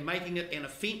 and making it an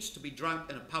offence to be drunk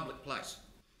in a public place.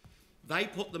 They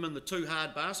put them in the too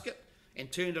hard basket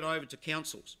and turned it over to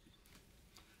councils.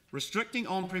 Restricting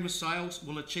on-premise sales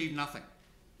will achieve nothing.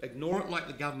 Ignore it like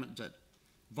the government did.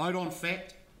 Vote on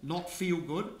fact, not feel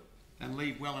good, and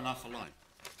leave well enough alone.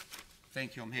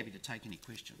 Thank you. I'm happy to take any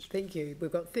questions. Thank you.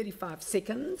 We've got 35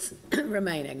 seconds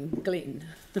remaining. Glenn.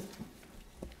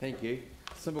 Thank you.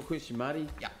 Simple question, Marty.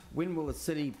 Yeah. When will the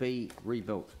city be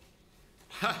rebuilt?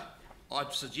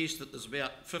 I'd suggest that there's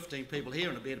about 15 people here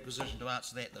in a better position to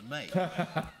answer that than me.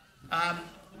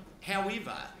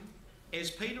 However,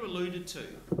 as Peter alluded to,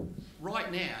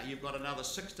 right now you've got another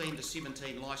 16 to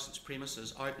 17 licensed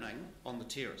premises opening on the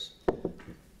terrace.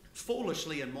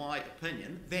 Foolishly, in my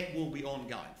opinion, that will be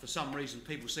ongoing. For some reason,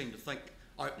 people seem to think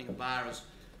opening a bar is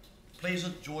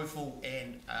pleasant, joyful,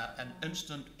 and an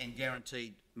instant and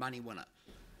guaranteed money winner.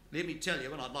 Let me tell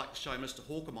you, and I'd like to show Mr.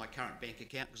 Hawker my current bank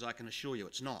account because I can assure you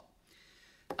it's not.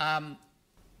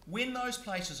 When those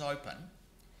places open,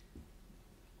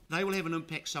 they will have an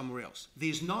impact somewhere else.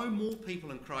 There's no more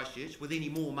people in Christchurch with any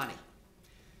more money.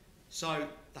 So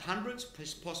the hundreds,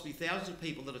 possibly thousands of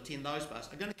people that attend those bars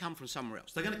are going to come from somewhere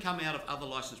else. They're going to come out of other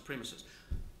licensed premises.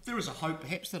 There is a hope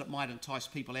perhaps that it might entice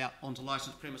people out onto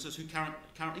licensed premises who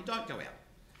currently don't go out.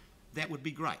 That would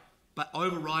be great. But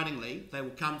overridingly, they will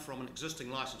come from an existing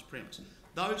licensed premise.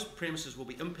 Those premises will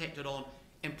be impacted on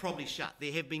and probably shut.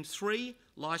 There have been 3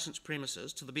 licensed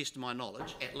premises, to the best of my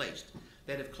knowledge, at least,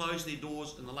 that have closed their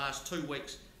doors in the last 2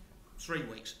 weeks, 3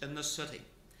 weeks in this city.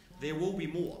 There will be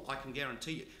more, I can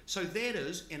guarantee you. So that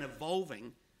is an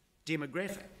evolving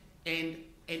demographic. And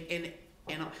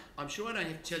I'm sure I don't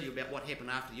have to tell you about what happened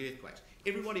after the earthquakes.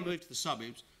 Everybody moved to the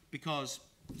suburbs because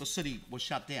the city was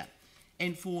shut down.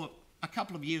 And for a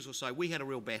couple of years or so, we had a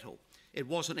real battle. It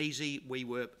wasn't easy. We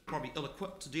were probably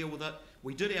ill-equipped to deal with it.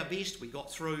 We did our best. We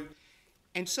got through.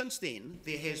 And since then,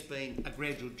 there has been a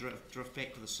gradual drift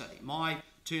back to the city. My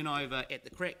turnover at the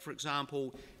Crack, for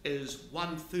example, is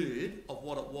 1/3 of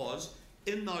what it was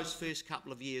in those first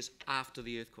couple of years after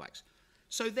the earthquakes.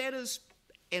 So that is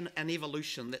an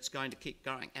evolution that's going to keep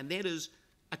going, and that is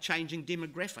a changing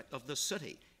demographic of this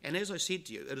city. And as I said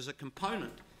to you, it is a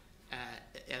component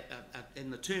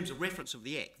in the terms of reference of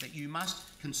the Act that you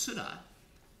must consider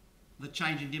the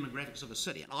changing demographics of the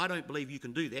city. And I don't believe you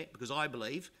can do that because I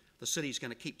believe the city is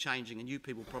going to keep changing, and you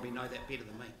people probably know that better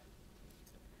than me.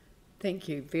 Thank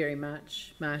you very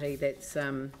much, Marty. That's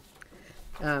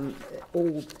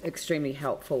all extremely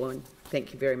helpful, and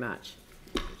thank you very much.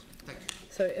 Thank you.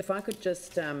 So if I could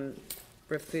just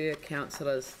refer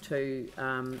councillors to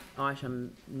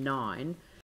item 9,